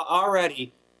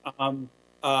already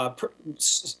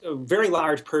very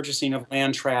large purchasing of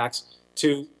land tracts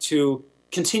to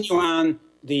continue on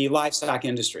the livestock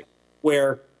industry,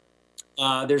 where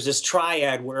there's this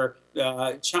triad where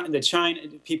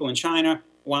people in China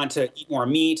want to eat more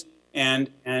meat,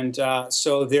 and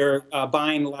so they're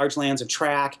buying large lands of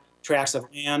tracts of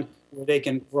land where they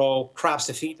can grow crops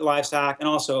to feed the livestock and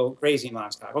also grazing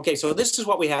livestock. Okay, so this is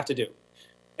what we have to do.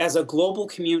 As a global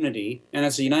community, and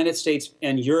as the United States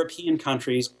and European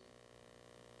countries,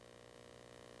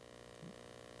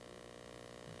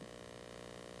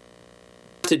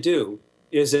 to do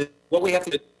is that what we have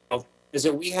to do is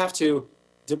that we have to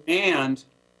demand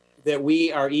that we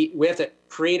have to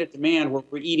create a demand where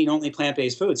we're eating only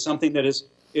plant-based foods, something that is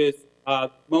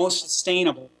most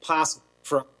sustainable possible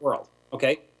for our world.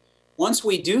 Okay, once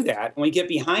we do that and we get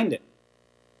behind it,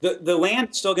 the land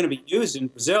is still going to be used in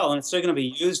Brazil and it's still going to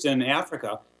be used in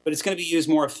Africa, but it's going to be used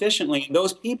more efficiently. And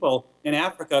those people in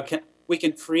Africa we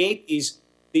can create these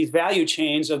value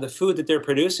chains of the food that they're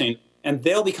producing, and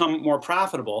they'll become more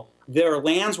profitable. Their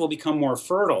lands will become more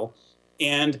fertile,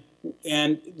 and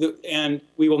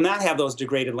we will not have those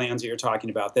degraded lands that you're talking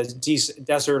about, that's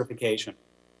desertification.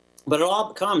 But it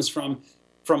all comes from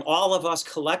all of us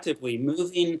collectively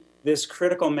moving this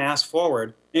critical mass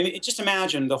forward. And just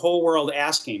imagine the whole world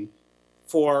asking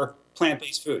for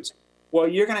plant-based foods. Well,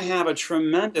 you're going to have a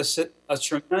tremendous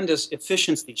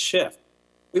efficiency shift.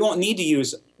 We won't need to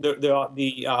use the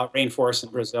rainforests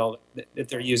in Brazil that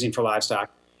they're using for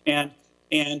livestock, and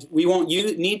we won't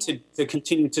need to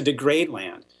continue to degrade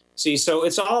land. See, so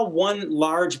it's all one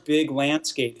large, big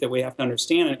landscape that we have to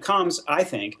understand. And it comes, I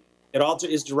think, it all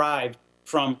is derived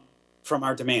from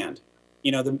our demand.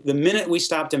 You know, the minute we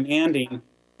stop demanding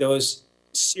those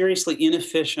seriously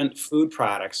inefficient food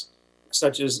products,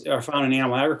 such as are found in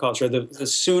animal agriculture, the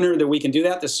sooner that we can do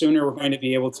that, the sooner we're going to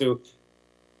be able to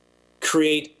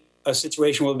create a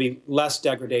situation where there'll be less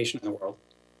degradation in the world.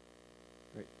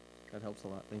 Great. That helps a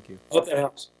lot. Thank you. Hope that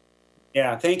helps.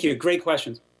 Yeah, thank you. Great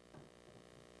questions.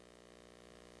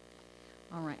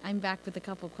 All right, I'm back with a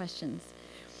couple questions.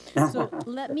 So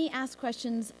let me ask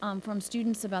questions from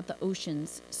students about the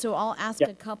oceans. So I'll ask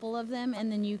a couple of them,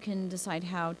 and then you can decide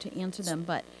how to answer them.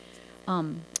 But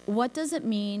what does it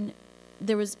mean?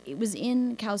 It was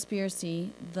in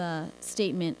Cowspiracy, the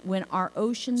statement, when our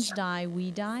oceans die,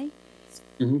 we die.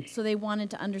 Mm-hmm. So they wanted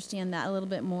to understand that a little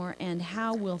bit more. And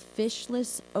how will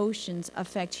fishless oceans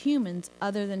affect humans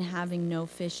other than having no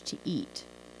fish to eat?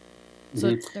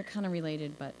 So they're kind of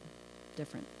related, but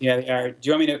different. Yeah, they are. Do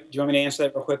you want me to answer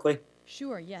that real quickly?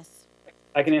 Sure. Yes.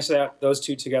 I can answer those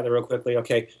two together real quickly.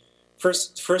 Okay.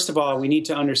 First of all, we need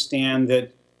to understand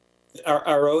that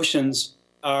our oceans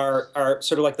are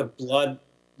sort of like the blood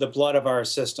of our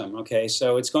system. Okay,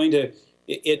 so it's going to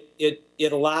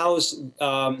it allows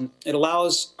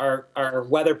our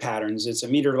weather patterns. It's a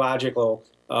meteorological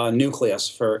nucleus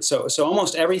for so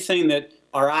almost everything that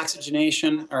our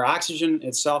oxygen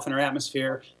itself in our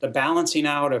atmosphere, the balancing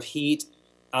out of heat,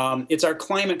 it's our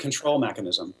climate control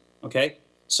mechanism. Okay,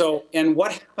 so and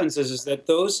what happens is that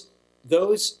those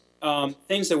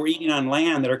things that we're eating on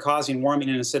land that are causing warming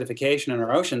and acidification in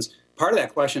our oceans, part of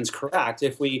that question is correct.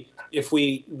 If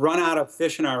we run out of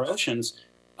fish in our oceans,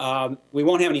 we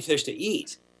won't have any fish to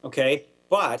eat. Okay,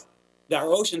 but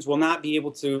our oceans will not be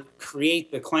able to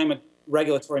create the climate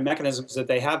regulatory mechanisms that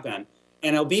they have been.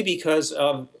 And it'll be because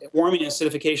of warming and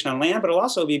acidification on land, but it'll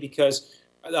also be because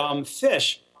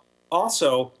fish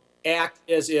also act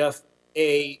as if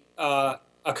a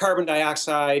carbon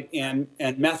dioxide and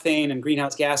methane and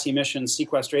greenhouse gas emissions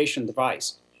sequestration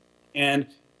device. And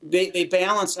they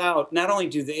balance out, not only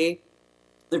do there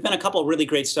have been a couple of really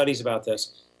great studies about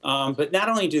this, but not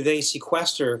only do they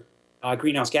sequester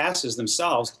greenhouse gases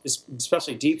themselves,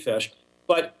 especially deep fish,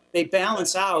 but they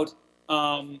balance out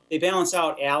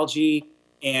algae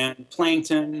and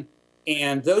plankton,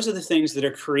 and those are the things that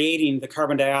are creating the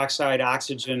carbon dioxide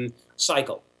oxygen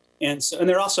cycle. And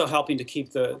they're also helping to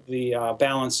keep the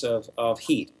balance of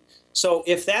heat. So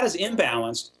if that is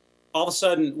imbalanced, all of a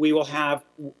sudden we will have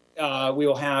a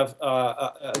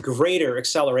greater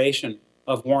acceleration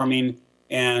of warming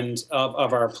and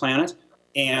of our planet.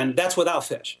 and that's without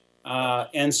fish. They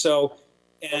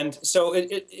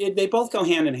both go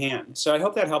hand in hand. So I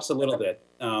hope that helps a little bit.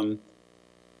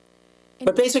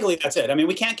 But basically, that's it. I mean,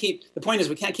 the point is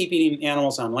we can't keep eating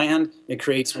animals on land. It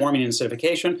creates warming and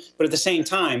acidification. But at the same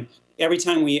time, every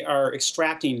time we are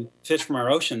extracting fish from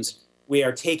our oceans, we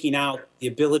are taking out the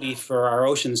ability for our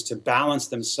oceans to balance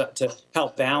them, to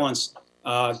help balance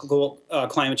global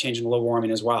climate change and global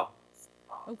warming as well.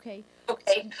 Okay.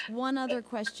 One other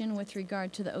question with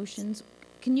regard to the oceans.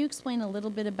 Can you explain a little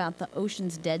bit about the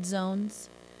ocean's dead zones?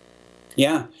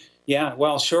 Yeah.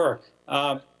 Well, sure.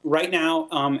 Right now,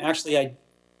 actually, I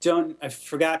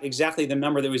forgot exactly the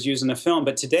number that was used in the film,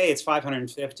 but today it's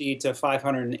 550 to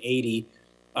 580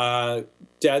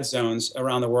 dead zones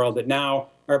around the world that now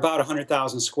are about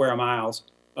 100,000 square miles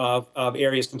of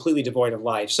areas completely devoid of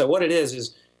life. So what it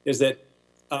is that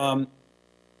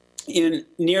in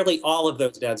nearly all of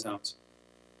those dead zones,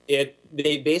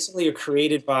 they basically are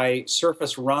created by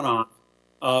surface runoff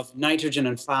of nitrogen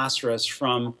and phosphorus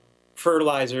from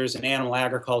fertilizers and animal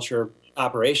agriculture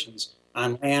operations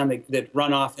on land that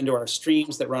run off into our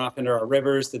streams, that run off into our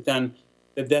rivers, that then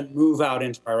move out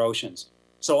into our oceans.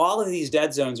 So all of these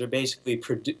dead zones are basically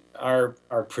produced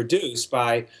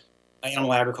by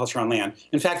animal agriculture on land.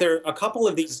 In fact, there are a couple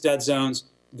of these dead zones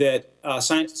that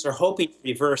scientists are hoping to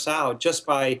reverse out just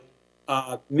by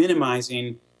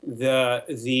minimizing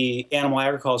the animal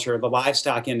agriculture, the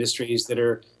livestock industries that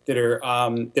are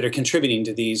contributing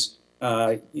to these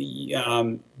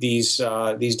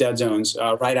dead zones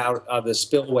right out of the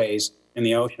spillways in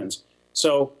the oceans.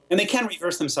 So, and they can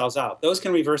reverse themselves out. Those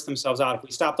can reverse themselves out. If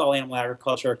we stopped all animal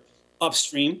agriculture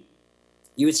upstream,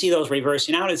 you would see those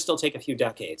reversing out. It'd still take a few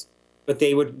decades, but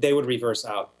they would reverse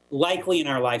out, likely in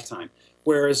our lifetime.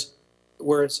 Whereas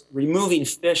removing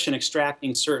fish and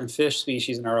extracting certain fish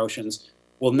species in our oceans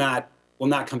will not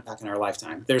come back in our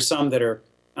lifetime. There's some that are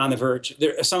on the verge.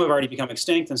 Some have already become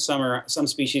extinct, and some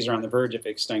species are on the verge of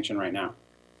extinction right now.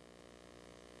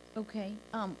 Okay.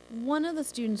 One of the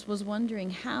students was wondering,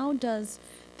 how does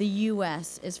the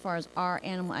U.S., as far as our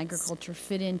animal agriculture,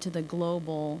 fit into the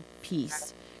global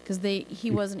piece? Because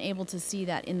he wasn't able to see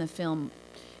that in the film.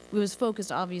 It was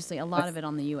focused, obviously, a lot of it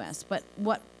on the U.S., but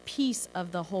what piece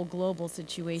of the whole global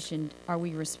situation are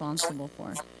we responsible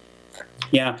for?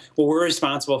 Yeah, well, we're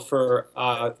responsible for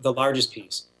the largest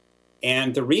piece.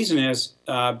 And the reason is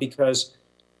because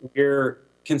we're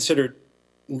considered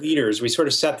leaders. We sort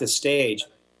of set the stage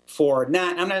for I'm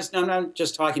not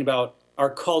just talking about our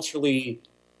culturally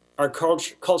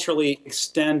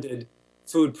extended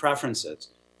food preferences.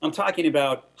 I'm talking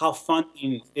about how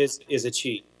funding is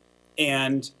achieved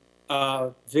and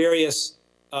various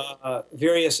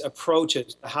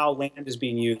approaches to how land is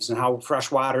being used and how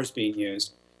fresh water is being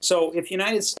used. So if the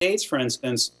United States, for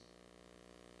instance,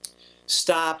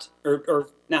 stopped, or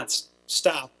not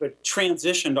stopped, but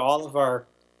transitioned all of our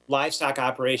livestock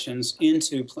operations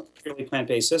into purely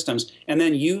plant-based systems, and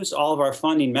then used all of our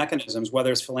funding mechanisms,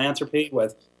 whether it's philanthropy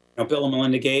with Bill and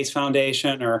Melinda Gates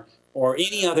Foundation or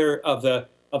any other of the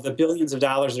billions of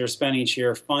dollars that are spent each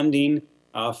year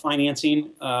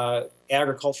financing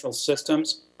agricultural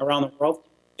systems around the world.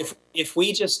 If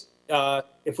we just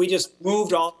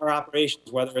moved all of our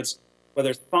operations, whether it's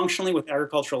functionally with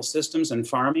agricultural systems and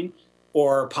farming,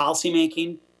 or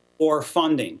policymaking, or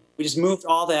funding, we just moved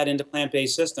all that into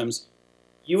plant-based systems,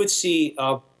 you would see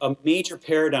a major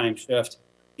paradigm shift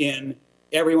in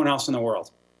everyone else in the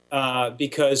world,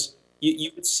 because you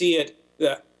would see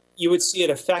it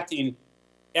affecting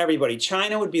everybody.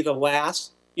 China would be the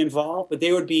last involved, but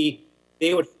they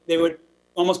would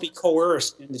almost be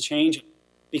coerced into changing,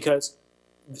 because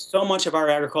so much of our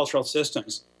agricultural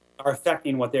systems are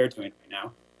affecting what they're doing right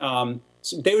now.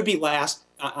 So they would be last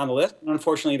on the list, and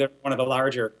unfortunately, they're one of the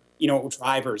larger,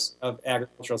 drivers of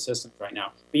agricultural systems right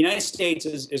now. The United States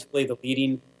is really the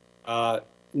leading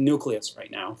nucleus right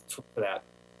now for that.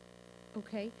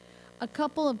 Okay. A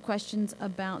couple of questions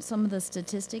about some of the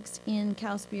statistics in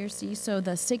Cowspiracy. So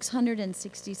the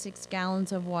 666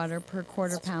 gallons of water per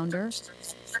quarter pounder.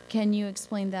 Can you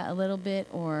explain that a little bit,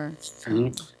 or?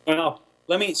 Well,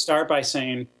 let me start by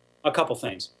saying a couple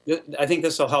things. I think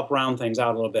this will help round things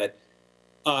out a little bit.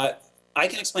 I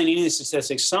can explain any of the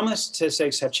statistics. Some of the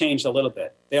statistics have changed a little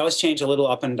bit. They always change a little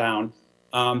up and down,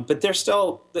 but they're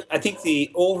still, I think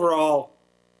the overall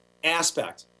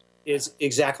aspect is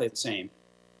exactly the same.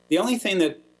 The only thing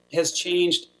that has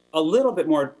changed a little bit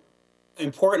more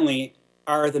importantly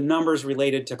are the numbers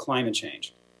related to climate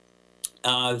change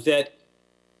that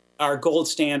our gold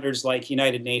standards like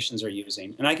United Nations are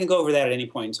using. And I can go over that at any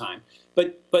point in time.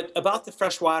 But about the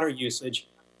freshwater usage,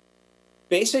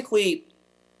 basically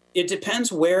it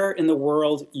depends where in the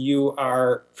world you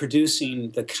are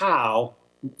producing the cow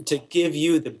to give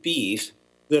you the beef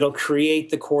that'll create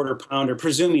the quarter pounder,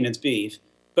 presuming it's beef.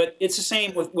 But it's the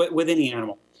same with any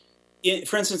animal.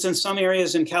 For instance, in some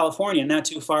areas in California, not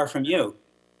too far from you,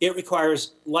 it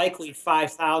requires likely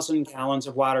 5,000 gallons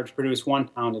of water to produce 1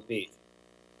 pound of beef.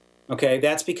 Okay,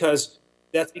 that's because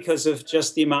of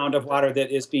just the amount of water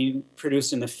that is being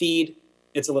produced in the feed.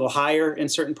 It's a little higher in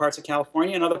certain parts of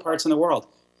California and other parts in the world.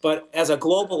 But as a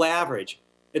global average,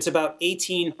 it's about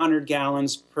 1,800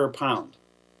 gallons per pound,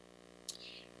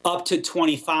 up to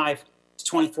 24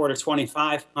 to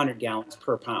 2,500 gallons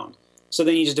per pound. So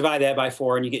then you just divide that by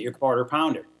 4 and you get your quarter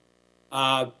pounder.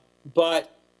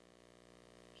 But,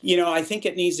 you know, I think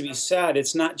it needs to be said,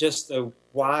 it's not just the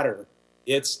water.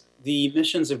 It's the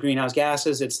emissions of greenhouse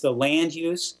gases. It's the land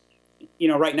use. You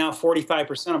know, right now,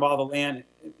 45% of all the land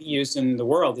used in the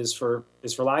world is for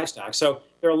livestock. So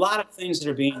there are a lot of things that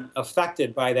are being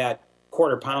affected by that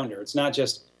quarter pounder. It's not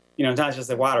just, you know, not just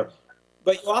the water.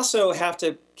 But you also have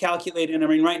to calculate in, I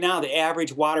mean, right now, the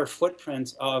average water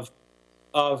footprint of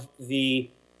the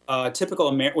typical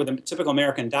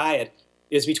American diet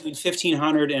is between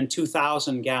 1,500 and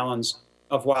 2,000 gallons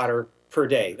of water per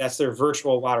day. That's their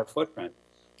virtual water footprint.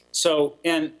 So,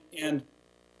 and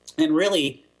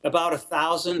really about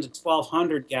 1,000 to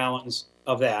 1,200 gallons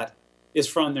of that is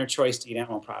from their choice to eat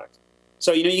animal product.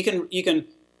 So, you know,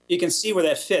 you can see where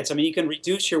that fits. I mean, you can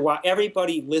reduce your water.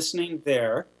 Everybody listening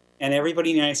there and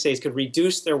everybody in the United States could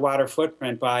reduce their water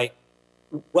footprint by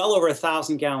well over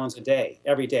 1,000 gallons a day,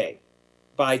 every day,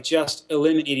 by just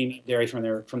eliminating meat and dairy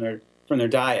from their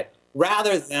diet,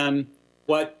 rather than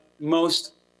what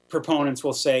most proponents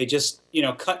will say, just, you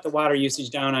know, cut the water usage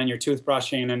down on your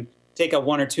toothbrushing and take a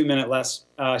 1 or 2 minute less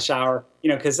shower, you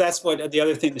know, because that's what the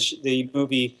other thing the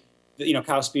movie, you know,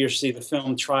 Cowspiracy, the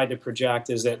film, tried to project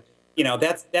is that, you know,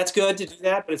 that's good to do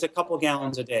that, but it's a couple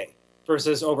gallons a day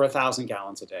versus over 1,000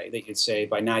 gallons a day that you'd save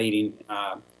by not eating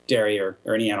dairy or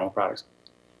any animal products.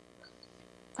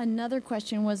 Another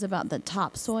question was about the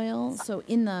topsoil. So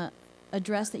in the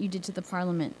address that you did to the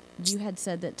Parliament, you had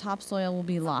said that topsoil will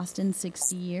be lost in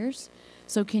 60 years.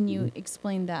 So can you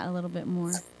explain that a little bit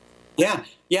more? Yeah.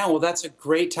 Well, that's a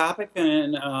great topic,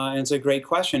 and it's a great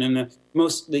question. And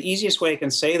the easiest way I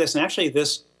can say this, and actually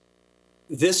this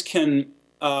can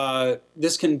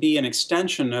be an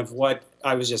extension of what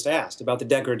I was just asked about the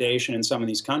degradation in some of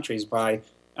these countries by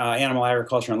animal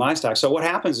agriculture and livestock. So what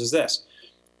happens is this: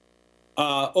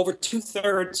 over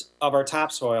 2/3 of our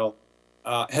topsoil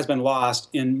has been lost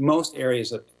in most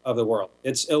areas of the world.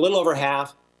 It's a little over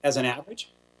half as an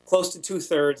average, close to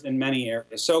 2/3 in many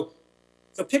areas. So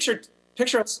picture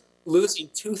us losing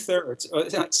 2/3,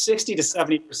 like 60 to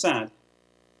 70%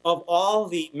 of all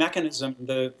the mechanism,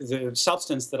 the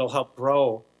substance that'll help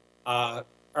grow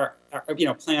our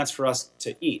plants for us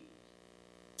to eat.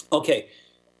 Okay,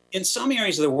 in some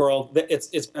areas of the world,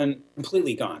 it's been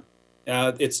completely gone.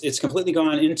 It's completely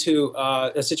gone into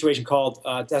a situation called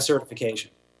desertification,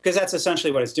 because that's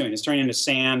essentially what it's doing. It's turning into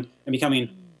sand and becoming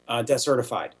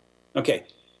desertified. Okay,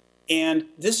 and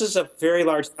this is a very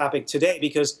large topic today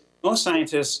because most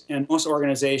scientists and most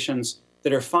organizations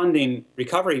that are funding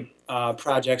recovery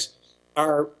projects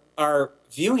are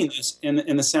viewing this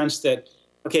in the sense that,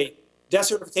 okay,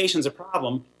 desertification is a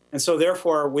problem, and so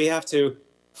therefore we have to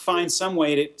find some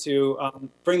way to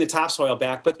bring the topsoil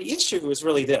back. But the issue is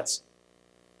really this.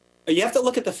 You have to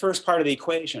look at the first part of the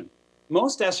equation.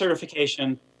 Most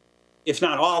desertification, if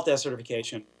not all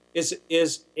desertification,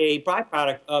 is a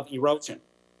byproduct of erosion,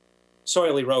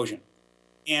 soil erosion.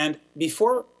 And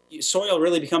before soil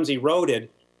really becomes eroded,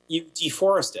 you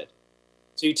deforest it.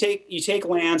 So you take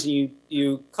lands and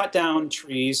you cut down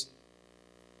trees,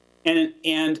 and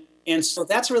so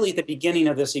that's really the beginning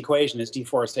of this equation, is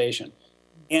deforestation.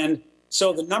 And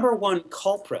so the number one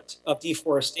culprit of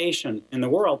deforestation in the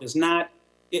world is not,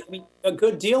 a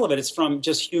good deal of it is from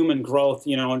just human growth.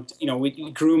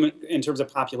 We grew in terms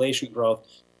of population growth,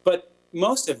 but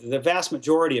most of it, the vast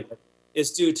majority of it,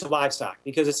 is due to livestock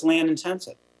because it's land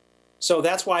intensive. So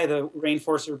that's why the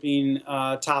rainforests are being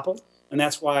toppled, and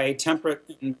that's why temperate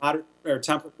and moderate or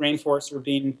temperate rainforests are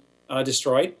being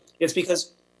destroyed. It's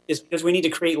because we need to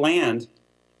create land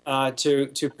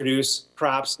to produce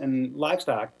crops and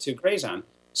livestock to graze on.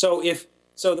 So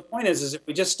the point is if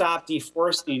we just stop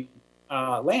deforesting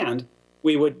land,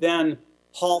 we would then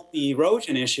halt the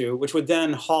erosion issue, which would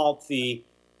then halt the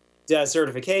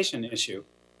desertification issue,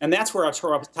 and that's where our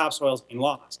topsoil is being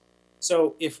lost.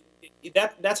 So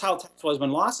that's how topsoil has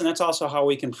been lost, and that's also how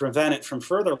we can prevent it from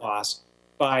further loss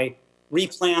by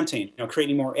replanting,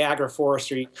 creating more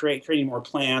agroforestry, creating more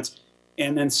plants,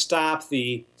 and then stop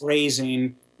the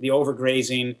grazing, the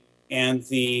overgrazing, and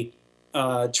the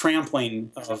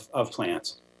trampling of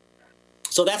plants.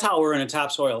 So that's how we're in a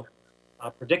topsoil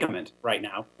predicament right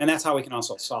now, and that's how we can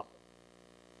also solve it.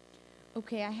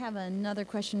 Okay, I have another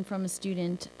question from a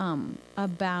student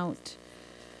about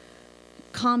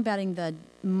combating the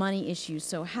money issue.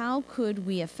 So how could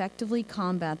we effectively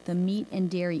combat the meat and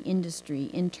dairy industry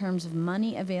in terms of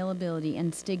money availability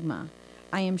and stigma?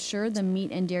 I am sure the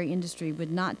meat and dairy industry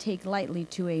would not take lightly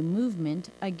to a movement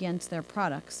against their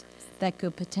products that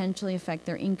could potentially affect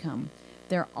their income.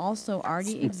 There also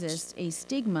already exists a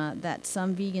stigma that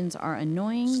some vegans are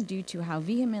annoying due to how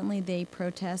vehemently they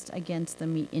protest against the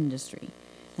meat industry.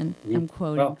 And I'm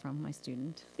quoting from my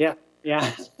student. Yeah,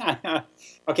 yeah.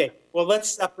 Okay, well, let's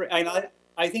separate.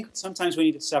 I think sometimes we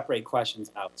need to separate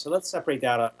questions out. So let's separate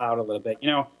that out a little bit. You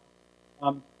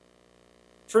know,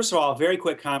 first of all, a very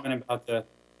quick comment about the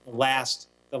last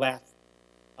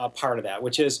part of that,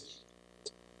 which is,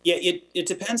 yeah, it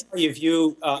depends how you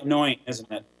view annoying, isn't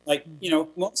it? Like, you know,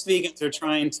 most vegans are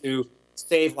trying to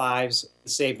save lives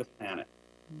and save the planet.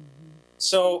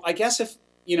 So I guess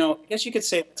you could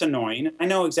say it's annoying. I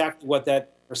know exactly what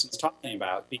that person's talking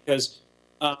about, because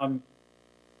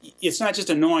it's not just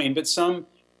annoying, but some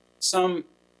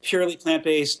purely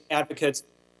plant-based advocates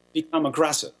become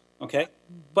aggressive. Okay,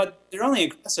 but they're only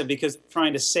aggressive because they're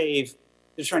trying to save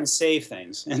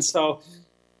things, and so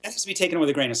that has to be taken with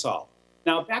a grain of salt.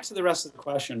 Now, back to the rest of the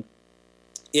question,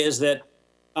 is that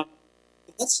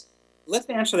let's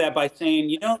answer that by saying,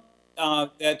 you know,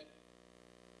 that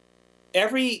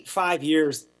every 5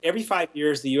 years,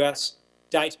 the U.S.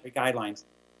 dietary guidelines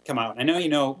come out. I know you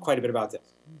know quite a bit about this,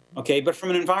 okay? But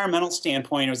from an environmental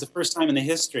standpoint, it was the first time in the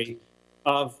history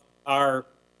of our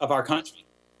country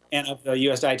and of the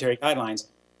U.S. dietary guidelines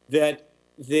that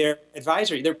their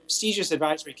prestigious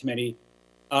advisory committee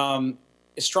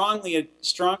strongly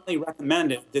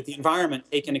recommended that the environment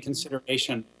be taken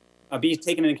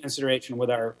into consideration with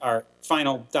our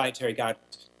final dietary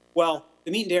guidelines. Well,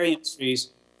 the meat and dairy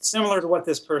industries, similar to what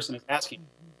this person is asking,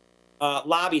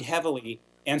 lobbied heavily,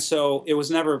 and so it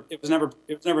was never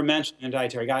mentioned in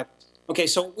dietary guidelines. Okay,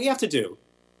 so what we have to do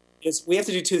is we have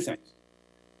to do two things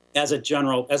as a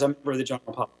member of the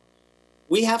general public.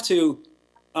 We have to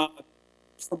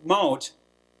promote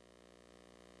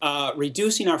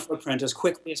reducing our footprint as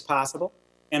quickly as possible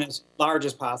and as large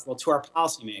as possible to our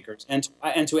policymakers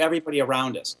and to everybody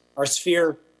around us, our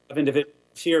sphere of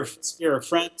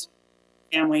friends,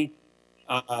 family,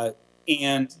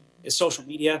 and social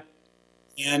media,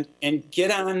 and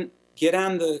get on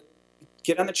the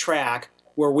track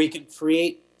where we can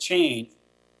create change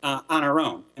on our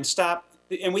own and stop.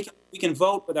 And we can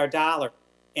vote with our dollar.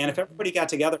 And if everybody got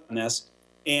together on this,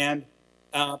 and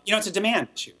it's a demand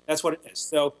issue. That's what it is.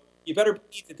 So you better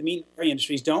believe that the meat and dairy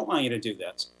industries don't want you to do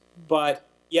this. But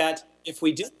yet, if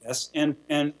we did this and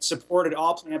supported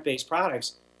all plant-based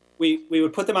products, we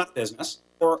would put them out of business,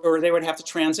 or they would have to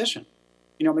transition.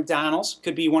 You know, McDonald's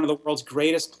could be one of the world's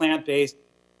greatest plant-based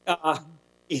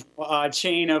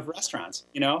chain of restaurants.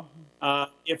 You know,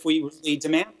 if we really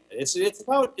demand it.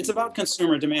 It's about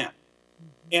consumer demand.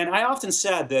 And I often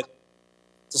said that,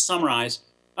 to summarize,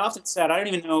 I don't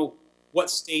even know what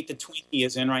state the Twinkie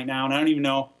is in right now, and I don't even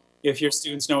know if your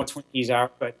students know what Twinkies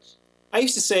are, but I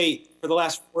used to say for the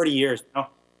last 40 years,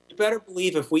 you better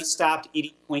believe if we stopped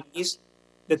eating Twinkies,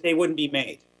 that they wouldn't be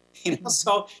made.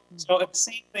 So the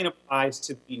same thing applies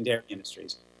to the meat and dairy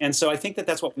industries. And so I think that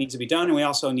that's what needs to be done, and we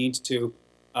also need to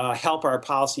help our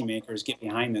policymakers get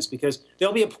behind this, because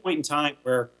there'll be a point in time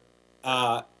where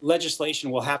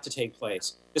legislation will have to take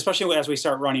place, especially as we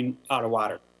start running out of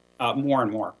water more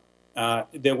and more.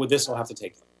 This will have to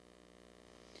take place.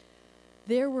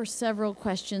 There were several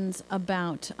questions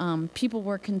about people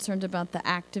were concerned about the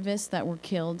activists that were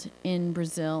killed in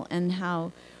Brazil, and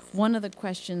how one of the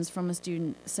questions from a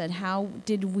student said, how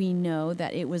did we know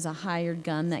that it was a hired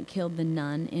gun that killed the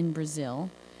nun in Brazil?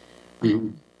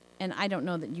 And I don't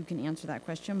know that you can answer that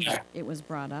question, but it was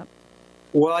brought up.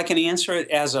 Well, I can answer it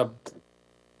as a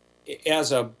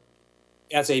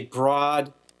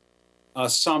broad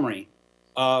summary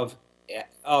of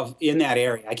in that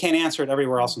area. I can't answer it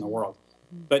everywhere else in the world,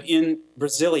 but in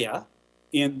Brasilia,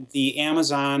 in the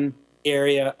Amazon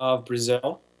area of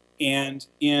Brazil, and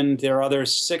in their other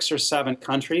 6 or 7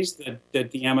 countries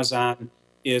that the Amazon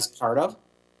is part of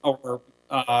or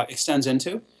extends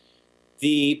into,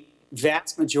 the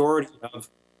vast majority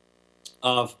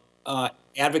of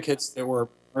advocates that were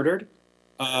murdered,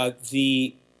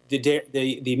 the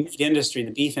meat industry,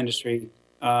 the beef industry,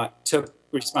 took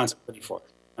responsibility for it.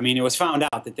 I mean, it was found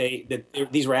out that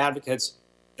these were advocates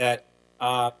that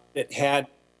had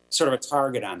sort of a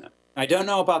target on them. I don't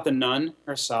know about the nun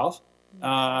herself,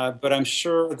 but I'm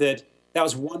sure that that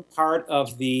was one part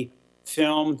of the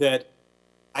film that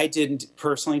I didn't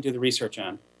personally do the research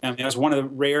on. I mean, it was one of the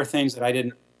rare things that I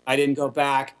didn't go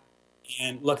back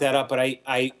and look that up, but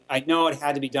I know it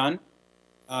had to be done.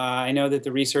 I know that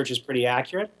the research is pretty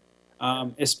accurate,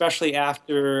 especially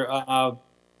after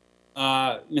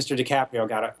Mr. DiCaprio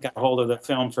got a hold of the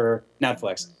film for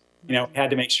Netflix. You know,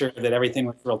 had to make sure that everything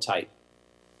was real tight,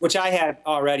 which I had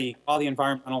already. All the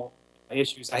environmental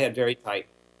issues I had very tight.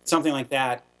 Something like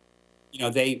that, you know,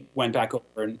 they went back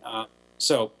over, and I'm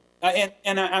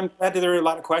glad that there are a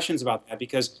lot of questions about that,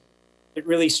 because it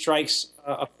really strikes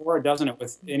a chord, doesn't it,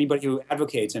 with anybody who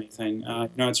advocates anything. You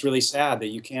know, it's really sad that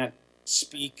you can't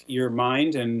speak your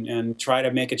mind and try to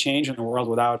make a change in the world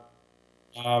without,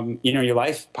 you know, your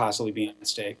life possibly being at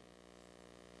stake.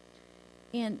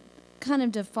 And kind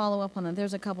of to follow up on that,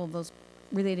 there's a couple of those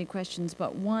related questions,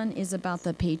 but one is about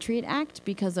the Patriot Act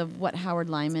because of what Howard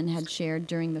Lyman had shared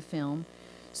during the film.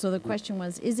 So the question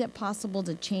was, is it possible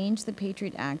to change the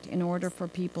Patriot Act in order for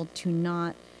people to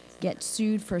not get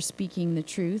sued for speaking the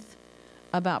truth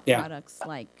about products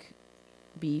like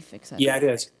beef, etc.? Yeah, it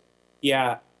is.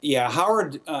 Yeah.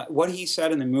 Howard, what he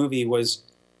said in the movie was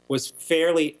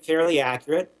fairly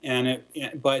accurate, and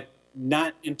but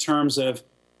not in terms of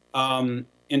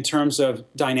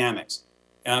dynamics,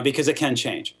 because it can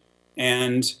change.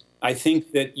 And I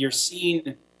think that you're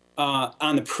seeing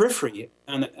on the periphery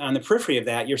of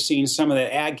that, you're seeing some of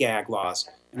the ag-gag laws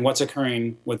and what's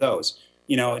occurring with those.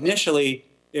 You know, initially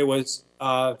it was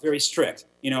very strict.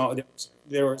 You know,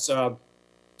 there was a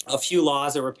few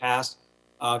laws that were passed,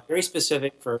 very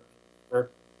specific for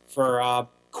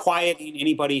quieting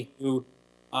anybody who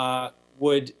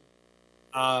would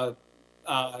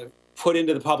put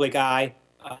into the public eye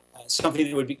something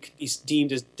that would be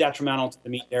deemed as detrimental to the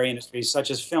meat and dairy industry,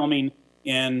 such as filming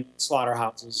in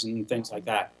slaughterhouses and things like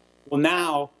that. Well,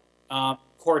 now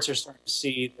courts are starting to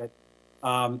see that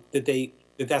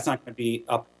that's not going to be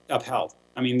upheld.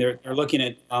 I mean, they're looking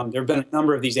at there have been a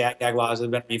number of these ag laws that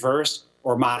have been reversed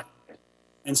or modified,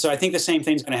 and so I think the same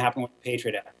thing's going to happen with the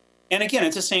Patriot Act. And again,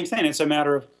 it's the same thing. It's a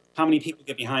matter of how many people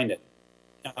get behind it.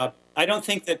 I don't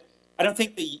think the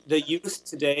youth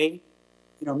today,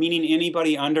 you know, meaning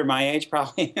anybody under my age,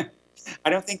 probably, I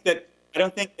don't think that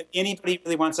anybody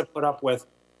really wants to put up with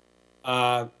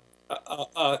a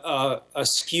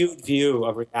skewed view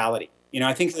of reality. You know,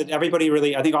 I think that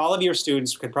I think all of your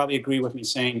students could probably agree with me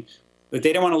saying that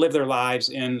they don't want to live their lives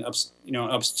in, you know,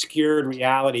 obscured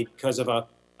reality because of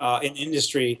an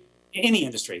industry, any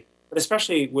industry, but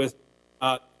especially with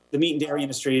the meat and dairy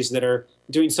industries that are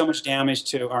doing so much damage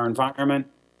to our environment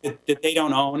that they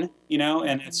don't own, you know,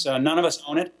 and it's none of us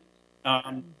own it.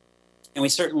 And we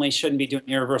certainly shouldn't be doing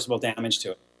irreversible damage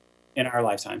to it in our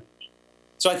lifetime.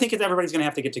 So I think everybody's going to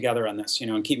have to get together on this, you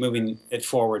know, and keep moving it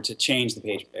forward to change the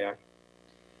Patriot Act.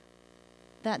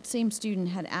 That same student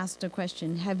had asked a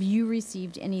question, have you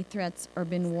received any threats or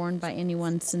been warned by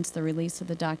anyone since the release of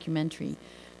the documentary?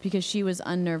 Because she was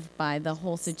unnerved by the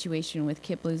whole situation with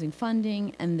KIPP losing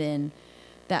funding and then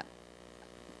that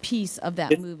piece of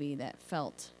that movie that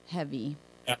felt heavy.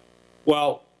 Yeah.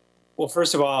 Well,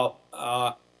 first of all,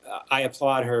 I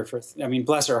applaud her for, I mean,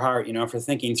 bless her heart, you know, for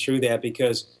thinking through that,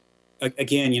 because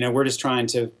again, you know, we're just trying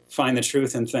to find the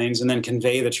truth in things and then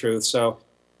convey the truth. So,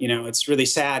 you know, it's really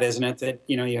sad, isn't it, that,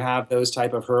 you know, you have those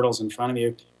type of hurdles in front of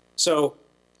you. So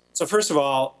first of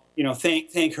all, you know,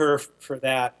 thank her for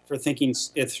that, for thinking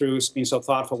it through, being so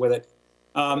thoughtful with it.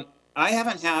 I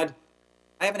haven't had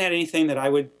anything that I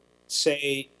would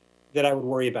say that I would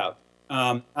worry about.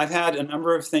 I've had a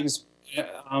number of things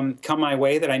come my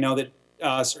way that I know that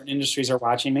certain industries are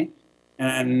watching me,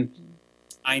 and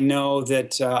I know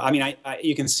that I mean,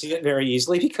 you can see it very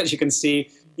easily because you can see,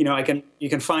 you know, you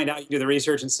can find out, you do the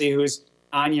research and see who's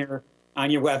on your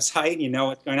website, you know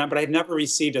what's going on. But I've never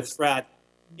received a threat,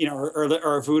 you know,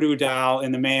 or a voodoo doll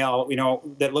in the mail, you know,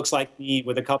 that looks like me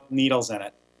with a couple needles in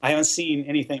it. I haven't seen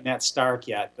anything that stark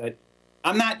yet, but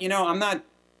I'm not, you know, I'm not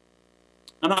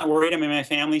worried. I mean, my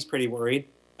family's pretty worried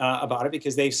about it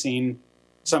because they've seen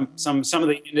some of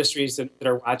the industries that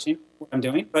are watching what I'm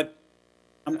doing, but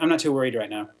I'm not too worried right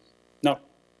now. No,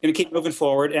 going to keep moving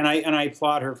forward, and I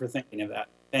applaud her for thinking of that.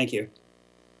 Thank you.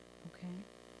 Okay.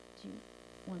 Do you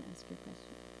want to ask your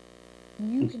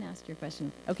question? You can ask your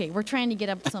question. Okay, we're trying to get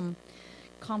up some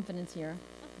confidence here.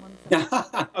 1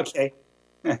 second. Okay.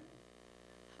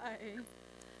 Hi.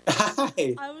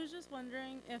 Hi. I was just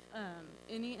wondering if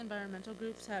any environmental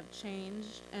groups have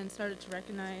changed and started to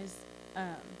recognize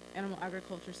animal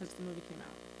agriculture since the movie came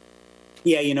out.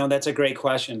 Yeah, you know, that's a great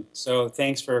question. So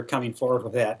thanks for coming forward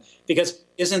with that. Because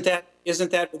isn't that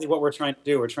isn't that really what we're trying to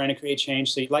do? We're trying to create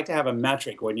change. So you'd like to have a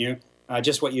metric, wouldn't you?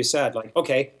 Just what you said, like,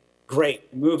 okay, great,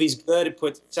 the movie's good.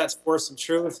 It sets forth some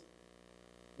truth.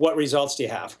 What results do you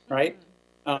have, right?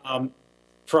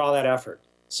 For all that effort.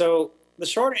 So the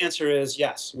short answer is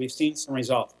yes, we've seen some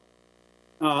results.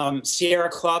 Sierra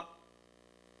Club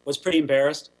was pretty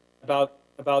embarrassed about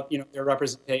their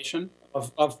representation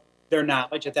of their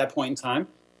knowledge at that point in time,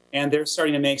 and they're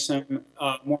starting to make some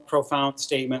more profound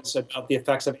statements about the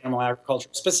effects of animal agriculture,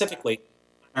 specifically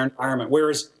on our environment.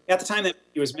 Whereas at the time that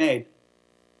it was made,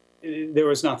 there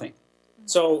was nothing.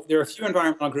 So there are a few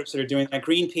environmental groups that are doing that.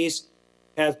 Greenpeace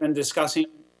has been discussing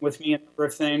with me a number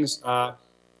of things. I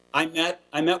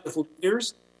met with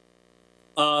leaders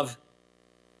of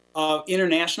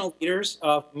international leaders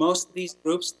of most of these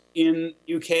groups in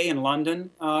UK and London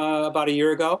about a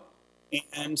year ago,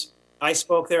 and I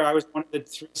spoke there. I was one of the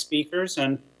 3 speakers,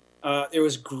 and it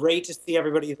was great to see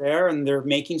everybody there, and they're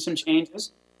making some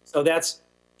changes. So that's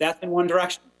in one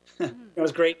direction. It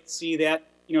was great to see that.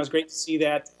 It was great to see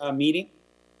that meeting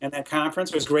and that conference.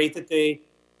 It was great that they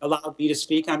allowed me to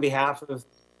speak on behalf of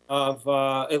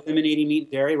eliminating meat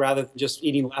and dairy rather than just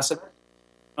eating less of it.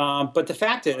 But the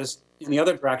fact is, in the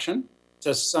other direction,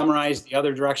 to summarize the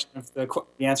other direction of the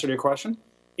answer to your question,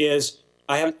 is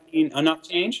I haven't seen enough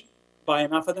change by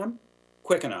enough of them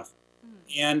quick enough.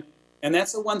 And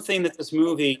that's the one thing that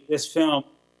this film,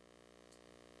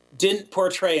 didn't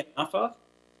portray enough of.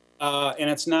 And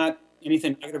it's not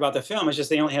anything negative about the film, it's just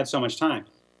they only had so much time.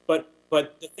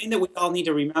 But the thing that we all need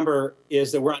to remember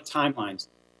is that we're on timelines.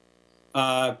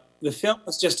 The film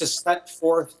was just to set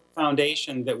forth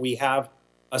foundation that we have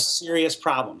a serious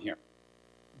problem here.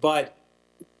 But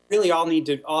really all need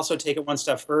to also take it one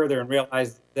step further and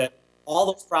realize that all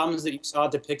those problems that you saw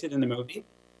depicted in the movie,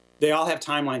 they all have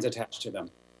timelines attached to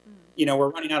them. We're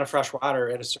running out of fresh water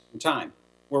at a certain time.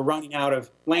 We're running out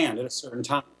of land at a certain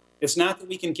time. It's not that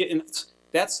we can get in.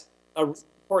 That's an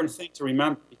important thing to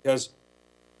remember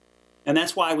and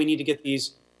that's why we need to get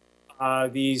these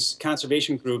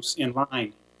conservation groups in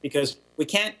line, because we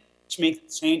can't make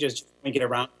changes just when we get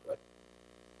around to it.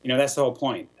 That's the whole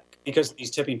point, because of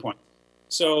these tipping points.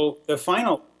 So the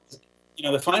final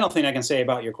thing I can say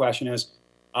about your question is,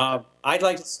 I'd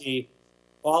like to see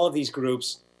all of these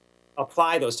groups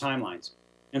apply those timelines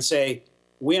and say,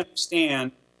 we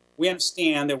understand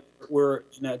that we're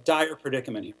in a dire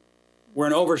predicament here. We're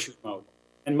in overshoot mode,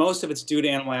 and most of it's due to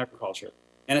animal agriculture,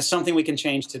 and it's something we can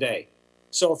change today.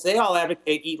 So if they all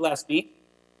advocate eat less meat,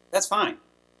 that's fine.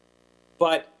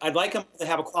 But I'd like them to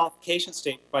have a qualification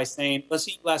statement by saying, let's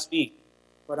eat less meat.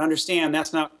 But understand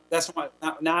that's not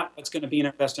what's going to be in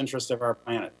our best interest of our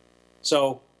planet.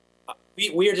 So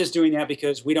we are just doing that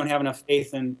because we don't have enough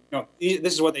faith in,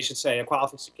 this is what they should say, a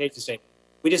qualification statement.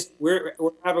 We're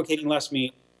advocating less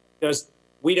meat because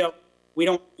we don't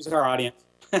use our audience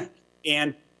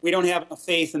and we don't have enough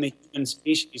faith in the human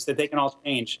species that they can all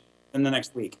change in the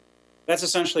next week. That's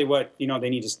essentially what they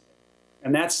need to say.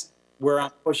 And that's where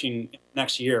I'm pushing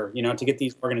next year, to get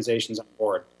these organizations on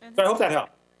board. So I hope that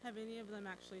helped. Have any of them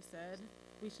actually said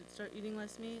we should start eating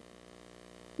less meat?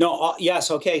 No, yes,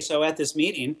 okay. So at this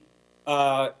meeting,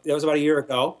 that was about a year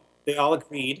ago, they all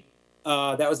agreed.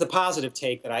 That was the positive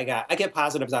take that I got. I get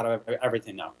positives out of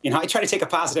everything now. I try to take a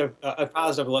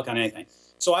positive look on anything.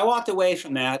 So I walked away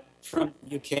from that, from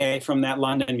UK, from that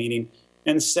London meeting,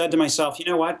 and said to myself, you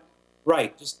know what?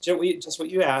 Right, just what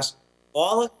you asked.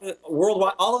 All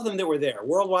of them that were there,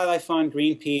 World Wildlife Fund,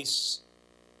 Greenpeace,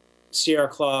 Sierra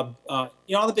Club,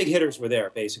 all the big hitters were there,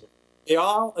 basically. They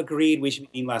all agreed we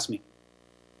should be eating less meat.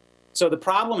 So the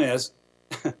problem is,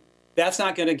 that's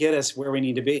not going to get us where we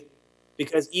need to be.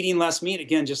 Because eating less meat,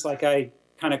 again, just like I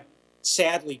kind of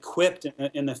sadly quipped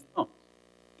in the film,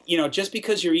 just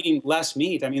because you're eating less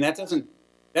meat, I mean, that doesn't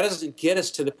get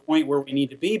us to the point where we need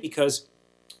to be, because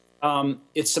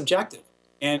it's subjective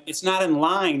and it's not in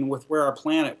line with what our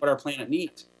planet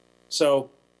needs.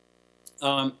 So,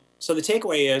 so the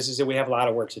takeaway is that we have a lot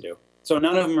of work to do. So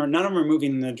none of them are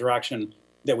moving in the direction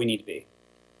that we need to be.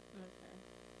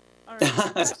 Okay. All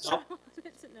right. That's what I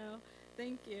wanted to know.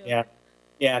 Thank you. Yeah.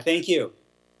 Yeah, thank you.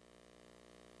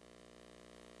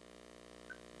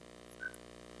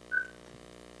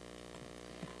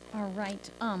 All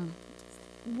right.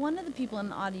 One of the people in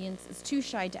the audience is too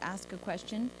shy to ask a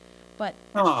question, but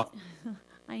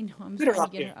I know I'm trying to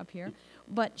get her up here.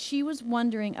 But she was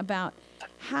wondering about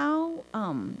how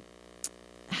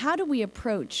do we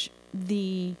approach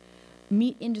the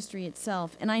meat industry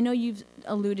itself? And I know you've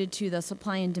alluded to the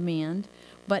supply and demand,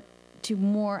 but to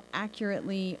more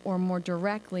accurately or more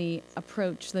directly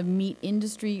approach the meat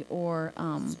industry or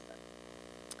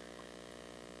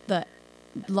the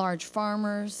large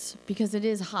farmers? Because it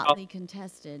is hotly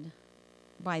contested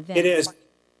by them. It is.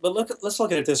 But let's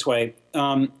look at it this way.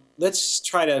 Let's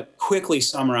try to quickly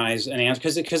summarize and answer,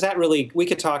 because that really, we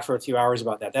could talk for a few hours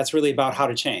about that. That's really about how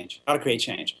to change, how to create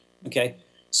change. Okay?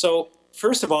 So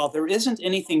first of all, there really isn't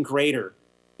anything greater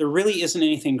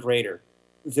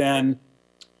than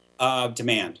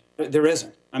demand. There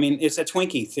isn't. I mean, it's a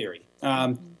Twinkie theory.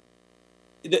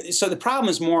 So the problem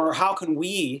is more, how can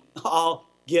we all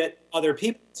get other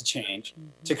people to change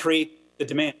to create the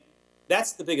demand?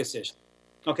 That's the biggest issue.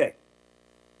 Okay.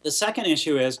 The second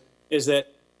issue is that,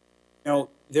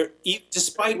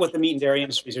 despite what the meat and dairy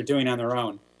industries are doing on their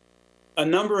own, a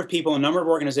number of people, a number of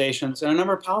organizations, and a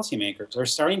number of policymakers are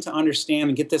starting to understand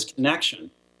and get this connection.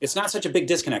 It's not such a big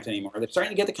disconnect anymore. They're starting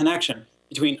to get the connection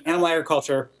between animal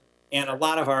agriculture and a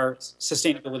lot of our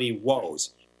sustainability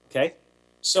woes. Okay?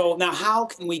 So now how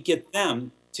can we get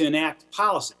them to enact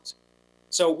policies?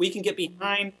 So we can get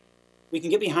behind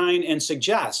and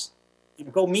suggest,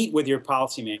 go meet with your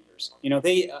policymakers.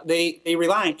 They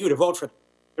rely on you to vote for them.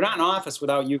 They're not in office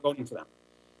without you voting for them.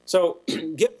 So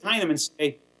get behind them and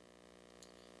say,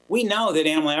 we know that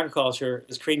animal agriculture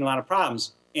is creating a lot of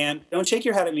problems. And don't shake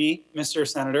your head at me, Mr.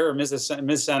 Senator or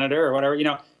Ms. Senator or whatever.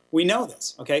 We know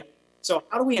this, okay? So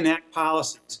how do we enact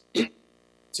policies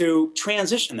to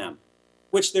transition them?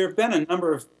 Which there have been a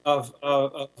number of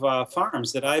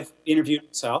farms that I've interviewed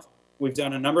myself. We've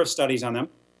done a number of studies on them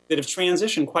that have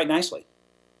transitioned quite nicely.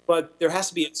 But there has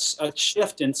to be a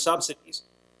shift in subsidies.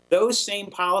 Those same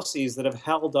policies that have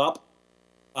held up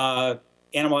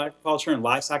animal agriculture and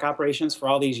livestock operations for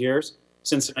all these years,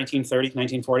 since the 1930s,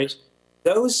 1940s,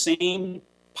 those same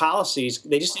policies,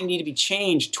 they just need to be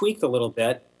changed, tweaked a little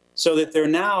bit, so that they're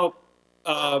now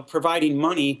providing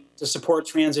money to support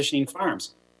transitioning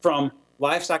farms from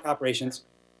livestock operations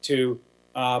to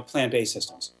plant-based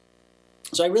systems.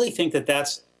 So I really think that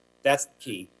that's the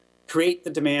key. Create the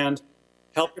demand,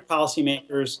 help your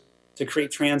policymakers to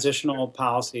create transitional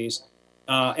policies,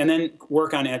 and then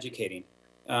work on educating.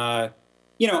 I'll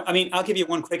give you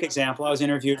one quick example. I was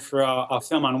interviewed for a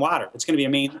film on water. It's going to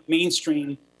be a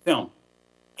mainstream film,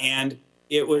 and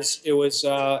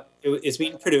it's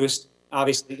being produced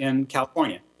obviously in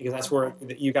California, because that's where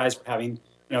you guys were having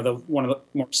one of the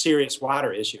more serious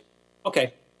water issue.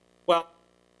 Okay, well,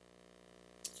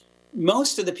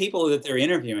 most of the people that they're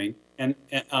interviewing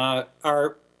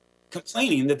are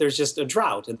complaining that there's just a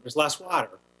drought and there's less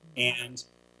water, and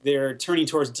they're turning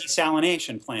towards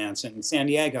desalination plants in San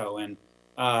Diego and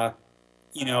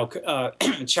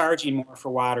charging more for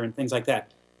water and things like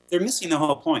that. They're missing the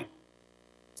whole point.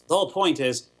 The whole point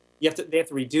is they have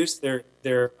to reduce their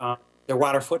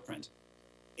water footprint,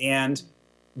 and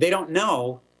they don't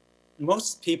know.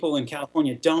 Most people in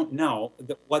California don't know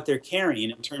what they're carrying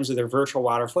in terms of their virtual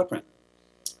water footprint.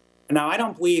 Now, I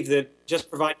don't believe that just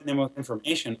providing them with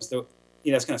information is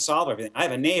that's going to solve everything. I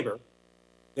have a neighbor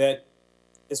that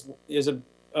is a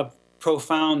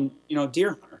profound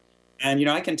deer hunter, and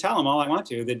I can tell him all I want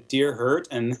to that deer hurt,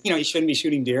 and you shouldn't be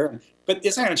shooting deer, but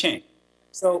it's not going to change.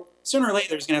 So sooner or later,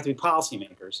 there's going to have to be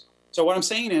policymakers. So what I'm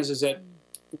saying is that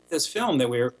this film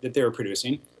that they were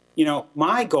producing,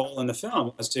 my goal in the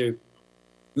film was to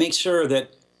make sure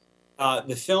that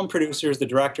the film producers, the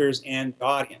directors, and the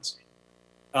audience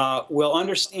will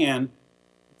understand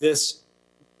the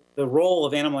role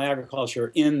of animal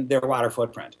agriculture in their water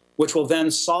footprint, which will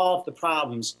then solve the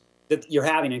problems that you're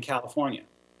having in California.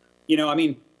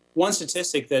 One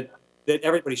statistic that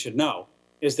everybody should know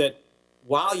is that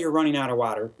while you're running out of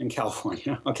water in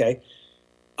California, okay,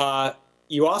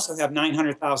 you also have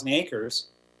 900,000 acres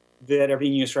that are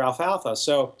being used for alfalfa.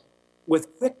 So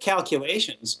with quick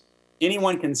calculations,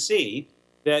 anyone can see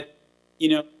that,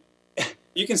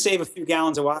 you can save a few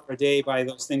gallons of water a day by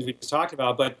those things we just talked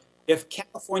about. But if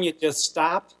California just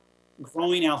stopped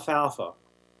growing alfalfa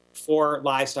for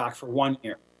livestock for 1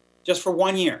 year, just for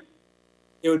 1 year,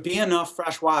 it would be enough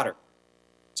fresh water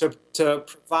to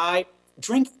provide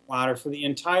drinking water for the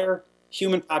entire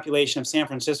human population of San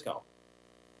Francisco.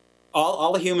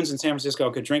 All the humans in San Francisco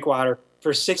could drink water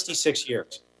for 66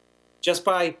 years, just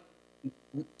by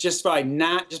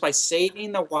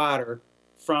saving the water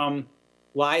from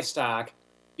livestock,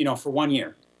 for 1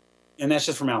 year, and that's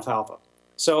just from alfalfa.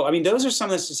 So, those are some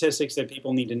of the statistics that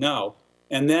people need to know,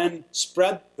 and then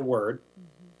spread the word,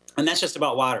 and that's just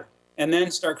about water, and then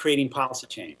start creating policy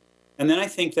change. And then I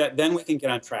think that then we can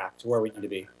get on track to where we need to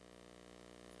be.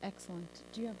 Excellent.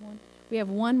 Do you have one? We have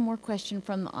one more question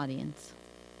from the audience.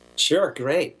 Sure,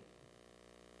 great.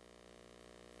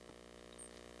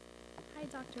 Hi,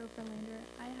 Dr. Oppenlander.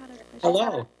 I had a question.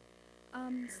 Hello.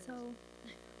 So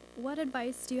What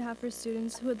advice do you have for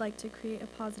students who would like to create a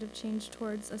positive change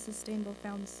towards a sustainable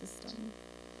food system?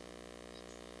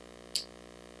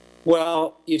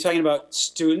 Well, you're talking about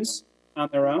students on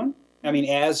their own? I mean,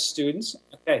 as students?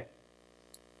 Okay.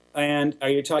 And are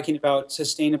you talking about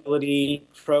sustainability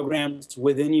programs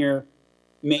within your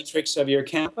matrix of your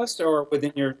campus or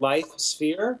within your life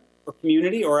sphere or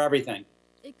community or everything?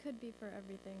 It could be for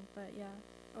everything, but yeah,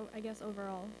 I guess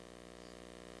overall.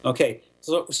 Okay,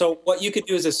 so what you could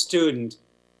do as a student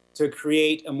to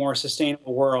create a more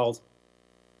sustainable world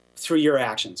through your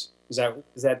actions. Is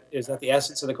that the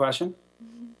essence of the question?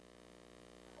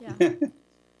 Yeah.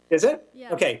 Is it?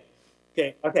 Yeah. Okay.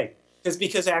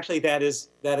 Because actually that is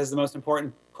the most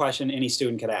important question any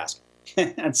student could ask.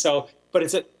 And so, but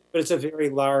it's a very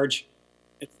large.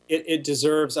 It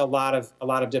deserves a lot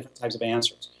of different types of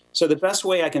answers. So the best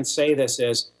way I can say this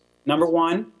is, number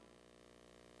one,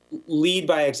 lead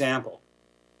by example.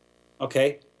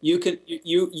 Okay, you can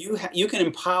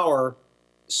empower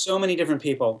so many different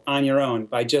people on your own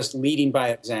by just leading by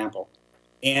example,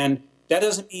 and that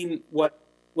doesn't mean what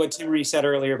Tim Marie said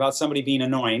earlier about somebody being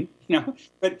annoying,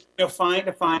 but find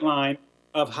a fine line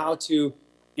of how to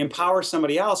empower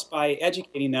somebody else by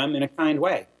educating them in a kind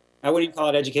way. I wouldn't even call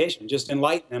it education, just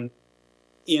enlighten them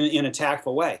in a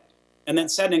tactful way, and then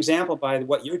set an example by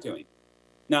what you're doing.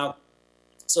 Now,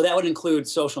 so that would include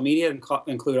social media,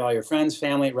 include all your friends,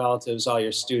 family, relatives, all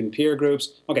your student peer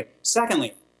groups. Okay.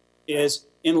 Secondly, is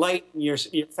enlighten your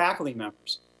faculty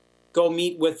members. Go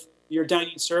meet with your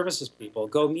dining services people.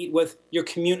 Go meet with your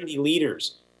community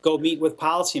leaders. Go meet with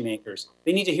policymakers.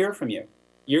 They need to hear from you.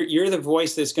 You're the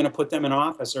voice that's going to put them in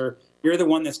office, or you're the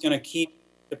one that's going to keep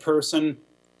the person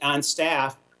on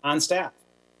staff.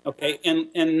 Okay.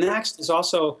 And next is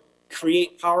also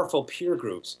create powerful peer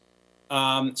groups,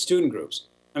 student groups.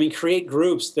 I mean, create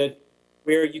groups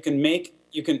where you can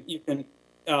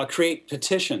create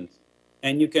petitions,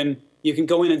 and you can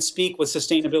go in and speak with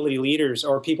sustainability leaders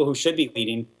or people who should be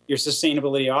leading your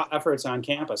sustainability efforts on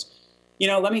campus.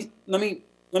 Let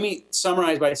me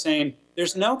summarize by saying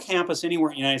there's no campus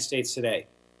anywhere in the United States today,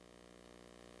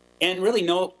 and really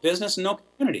no business and no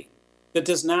community, that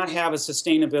does not have a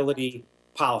sustainability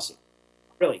policy.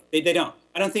 Really, they don't.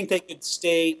 I don't think they could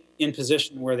stay in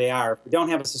position where they are if they don't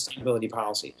have a sustainability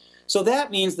policy. So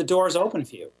that means the door is open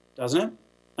for you, doesn't it?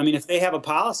 I mean, if they have a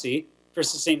policy for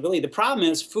sustainability, the problem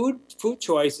is food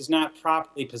choice is not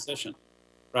properly positioned,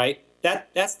 right?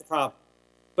 That's the problem.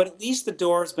 But at least the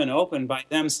door has been opened by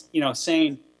them,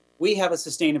 saying we have a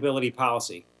sustainability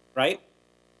policy, right?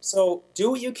 So do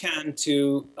what you can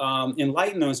to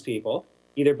enlighten those people,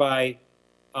 either by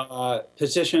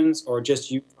petitions or just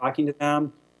you talking to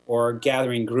them, or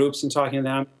gathering groups and talking to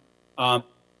them,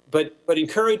 but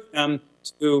encourage them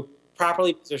to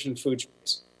properly position food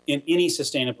choice in any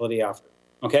sustainability effort,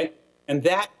 okay? And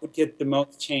that would get the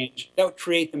most change. That would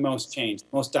create the most change, the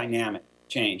most dynamic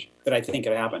change that I think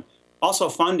could happen. Also,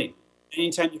 funding.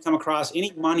 Anytime you come across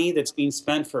any money that's being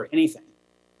spent for anything,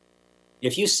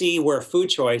 if you see where food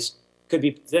choice could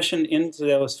be positioned into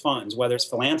those funds, whether it's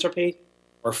philanthropy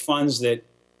or funds that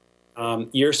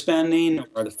you're spending,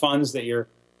 or the funds that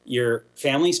your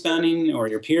family spending, or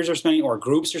your peers are spending, or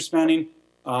groups are spending,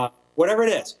 whatever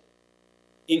it is,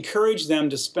 encourage them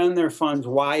to spend their funds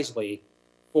wisely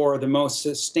for the most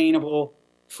sustainable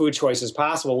food choices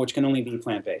possible, which can only be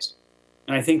plant-based.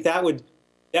 And I think that would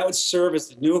serve as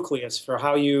the nucleus for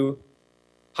how you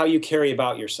carry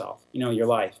about yourself, your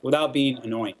life, without being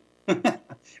annoying,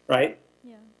 right?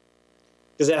 Yeah.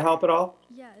 Does that help at all?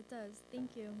 Yeah, it does.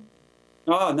 Thank you.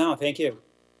 Oh, no, thank you.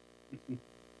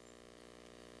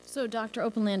 So, Dr.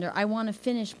 Oppenlander, I want to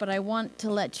finish, but I want to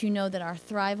let you know that our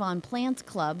Thrive on Plants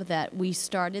Club that we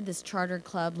started, this charter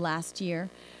club last year,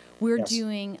 we're Yes.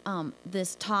 doing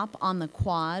this top on the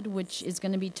quad, which is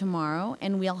going to be tomorrow,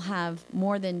 and we'll have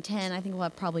more than 10, I think we'll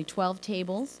have probably 12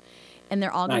 tables, and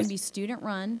they're all going Nice. to be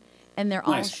student-run, and they're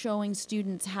all Nice. showing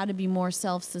students how to be more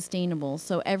self-sustainable.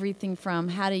 So everything from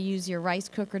how to use your rice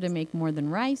cooker to make more than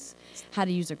rice, how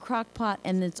to use a crock pot,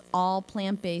 and it's all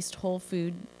plant-based, whole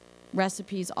food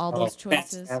recipes, all those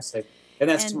choices. Fantastic. And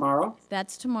that's And tomorrow?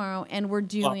 That's tomorrow, and we're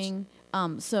doing,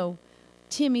 so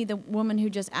Timmy, the woman who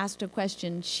just asked a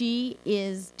question, she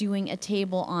is doing a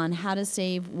table on how to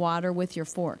save water with your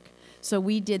fork. So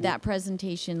we did that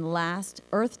presentation last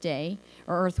Earth Day,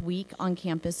 or Earth Week on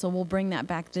campus, so we'll bring that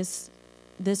back this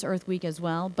Earth Week as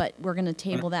well, but we're going to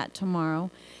table that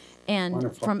tomorrow. And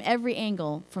Wonderful. from every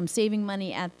angle, from saving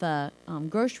money at the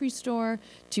grocery store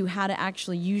to how to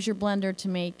actually use your blender to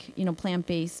make,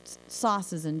 plant-based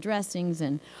sauces and dressings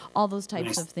and all those types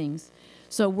Nice. of things.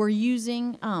 So we're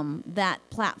using that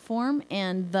platform,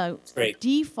 and the Great.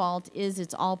 default is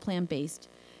it's all plant-based.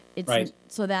 It's Right.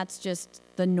 So that's just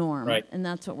the norm, Right. and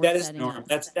that's what we're That is setting norm. up.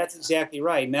 That's exactly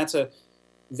right, and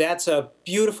that's a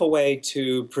beautiful way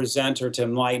to present, or to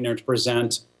enlighten, or to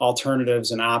present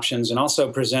alternatives and options, and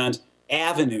also present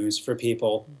avenues for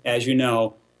people. As you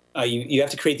know, you have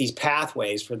to create these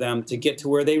pathways for them to get to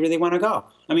where they really want to go.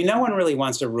 I mean, no one really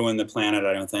wants to ruin the planet,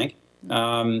 I don't think.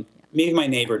 Maybe my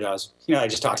neighbor does. I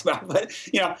just talked about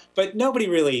it, but nobody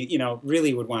really,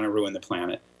 really would want to ruin the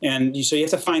planet. And so you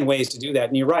have to find ways to do that.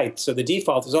 And you're right. So the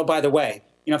default is, oh, by the way,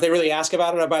 if they really ask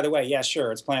about it, oh, by the way, yeah,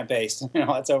 sure, it's plant-based.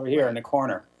 It's over here in the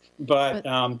corner. But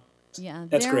yeah,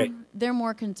 that's great. They're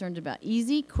more concerned about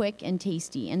easy, quick, and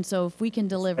tasty. And so if we can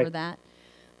deliver that,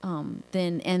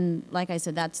 then, and like I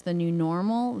said, that's the new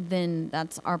normal, then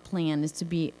that's our plan, is to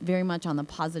be very much on the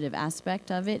positive aspect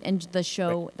of it and the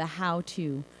show, the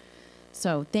how-to.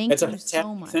 So thank you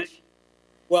so much.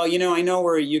 Well, I know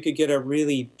where you could get a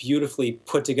really beautifully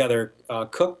put together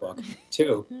cookbook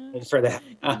too for that.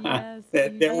 Yes,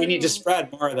 that we need to spread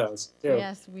more of those too.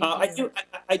 Yes, we do.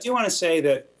 I do want to say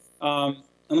that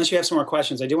unless you have some more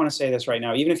questions, I do want to say this right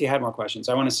now. Even if you had more questions,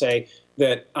 I want to say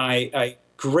that I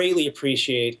greatly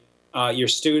appreciate your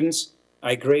students.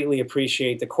 I greatly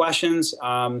appreciate the questions.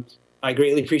 I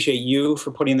greatly appreciate you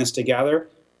for putting this together.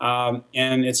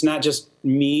 And it's not just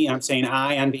me. I'm saying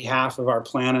I, on behalf of our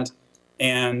planet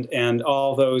and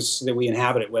all those that we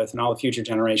inhabit it with and all the future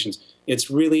generations. It's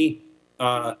really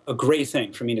a great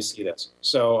thing for me to see this.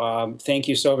 So thank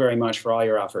you so very much for all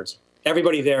your efforts.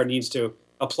 Everybody there needs to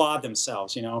applaud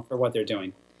themselves, for what they're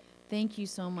doing. Thank you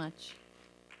so much.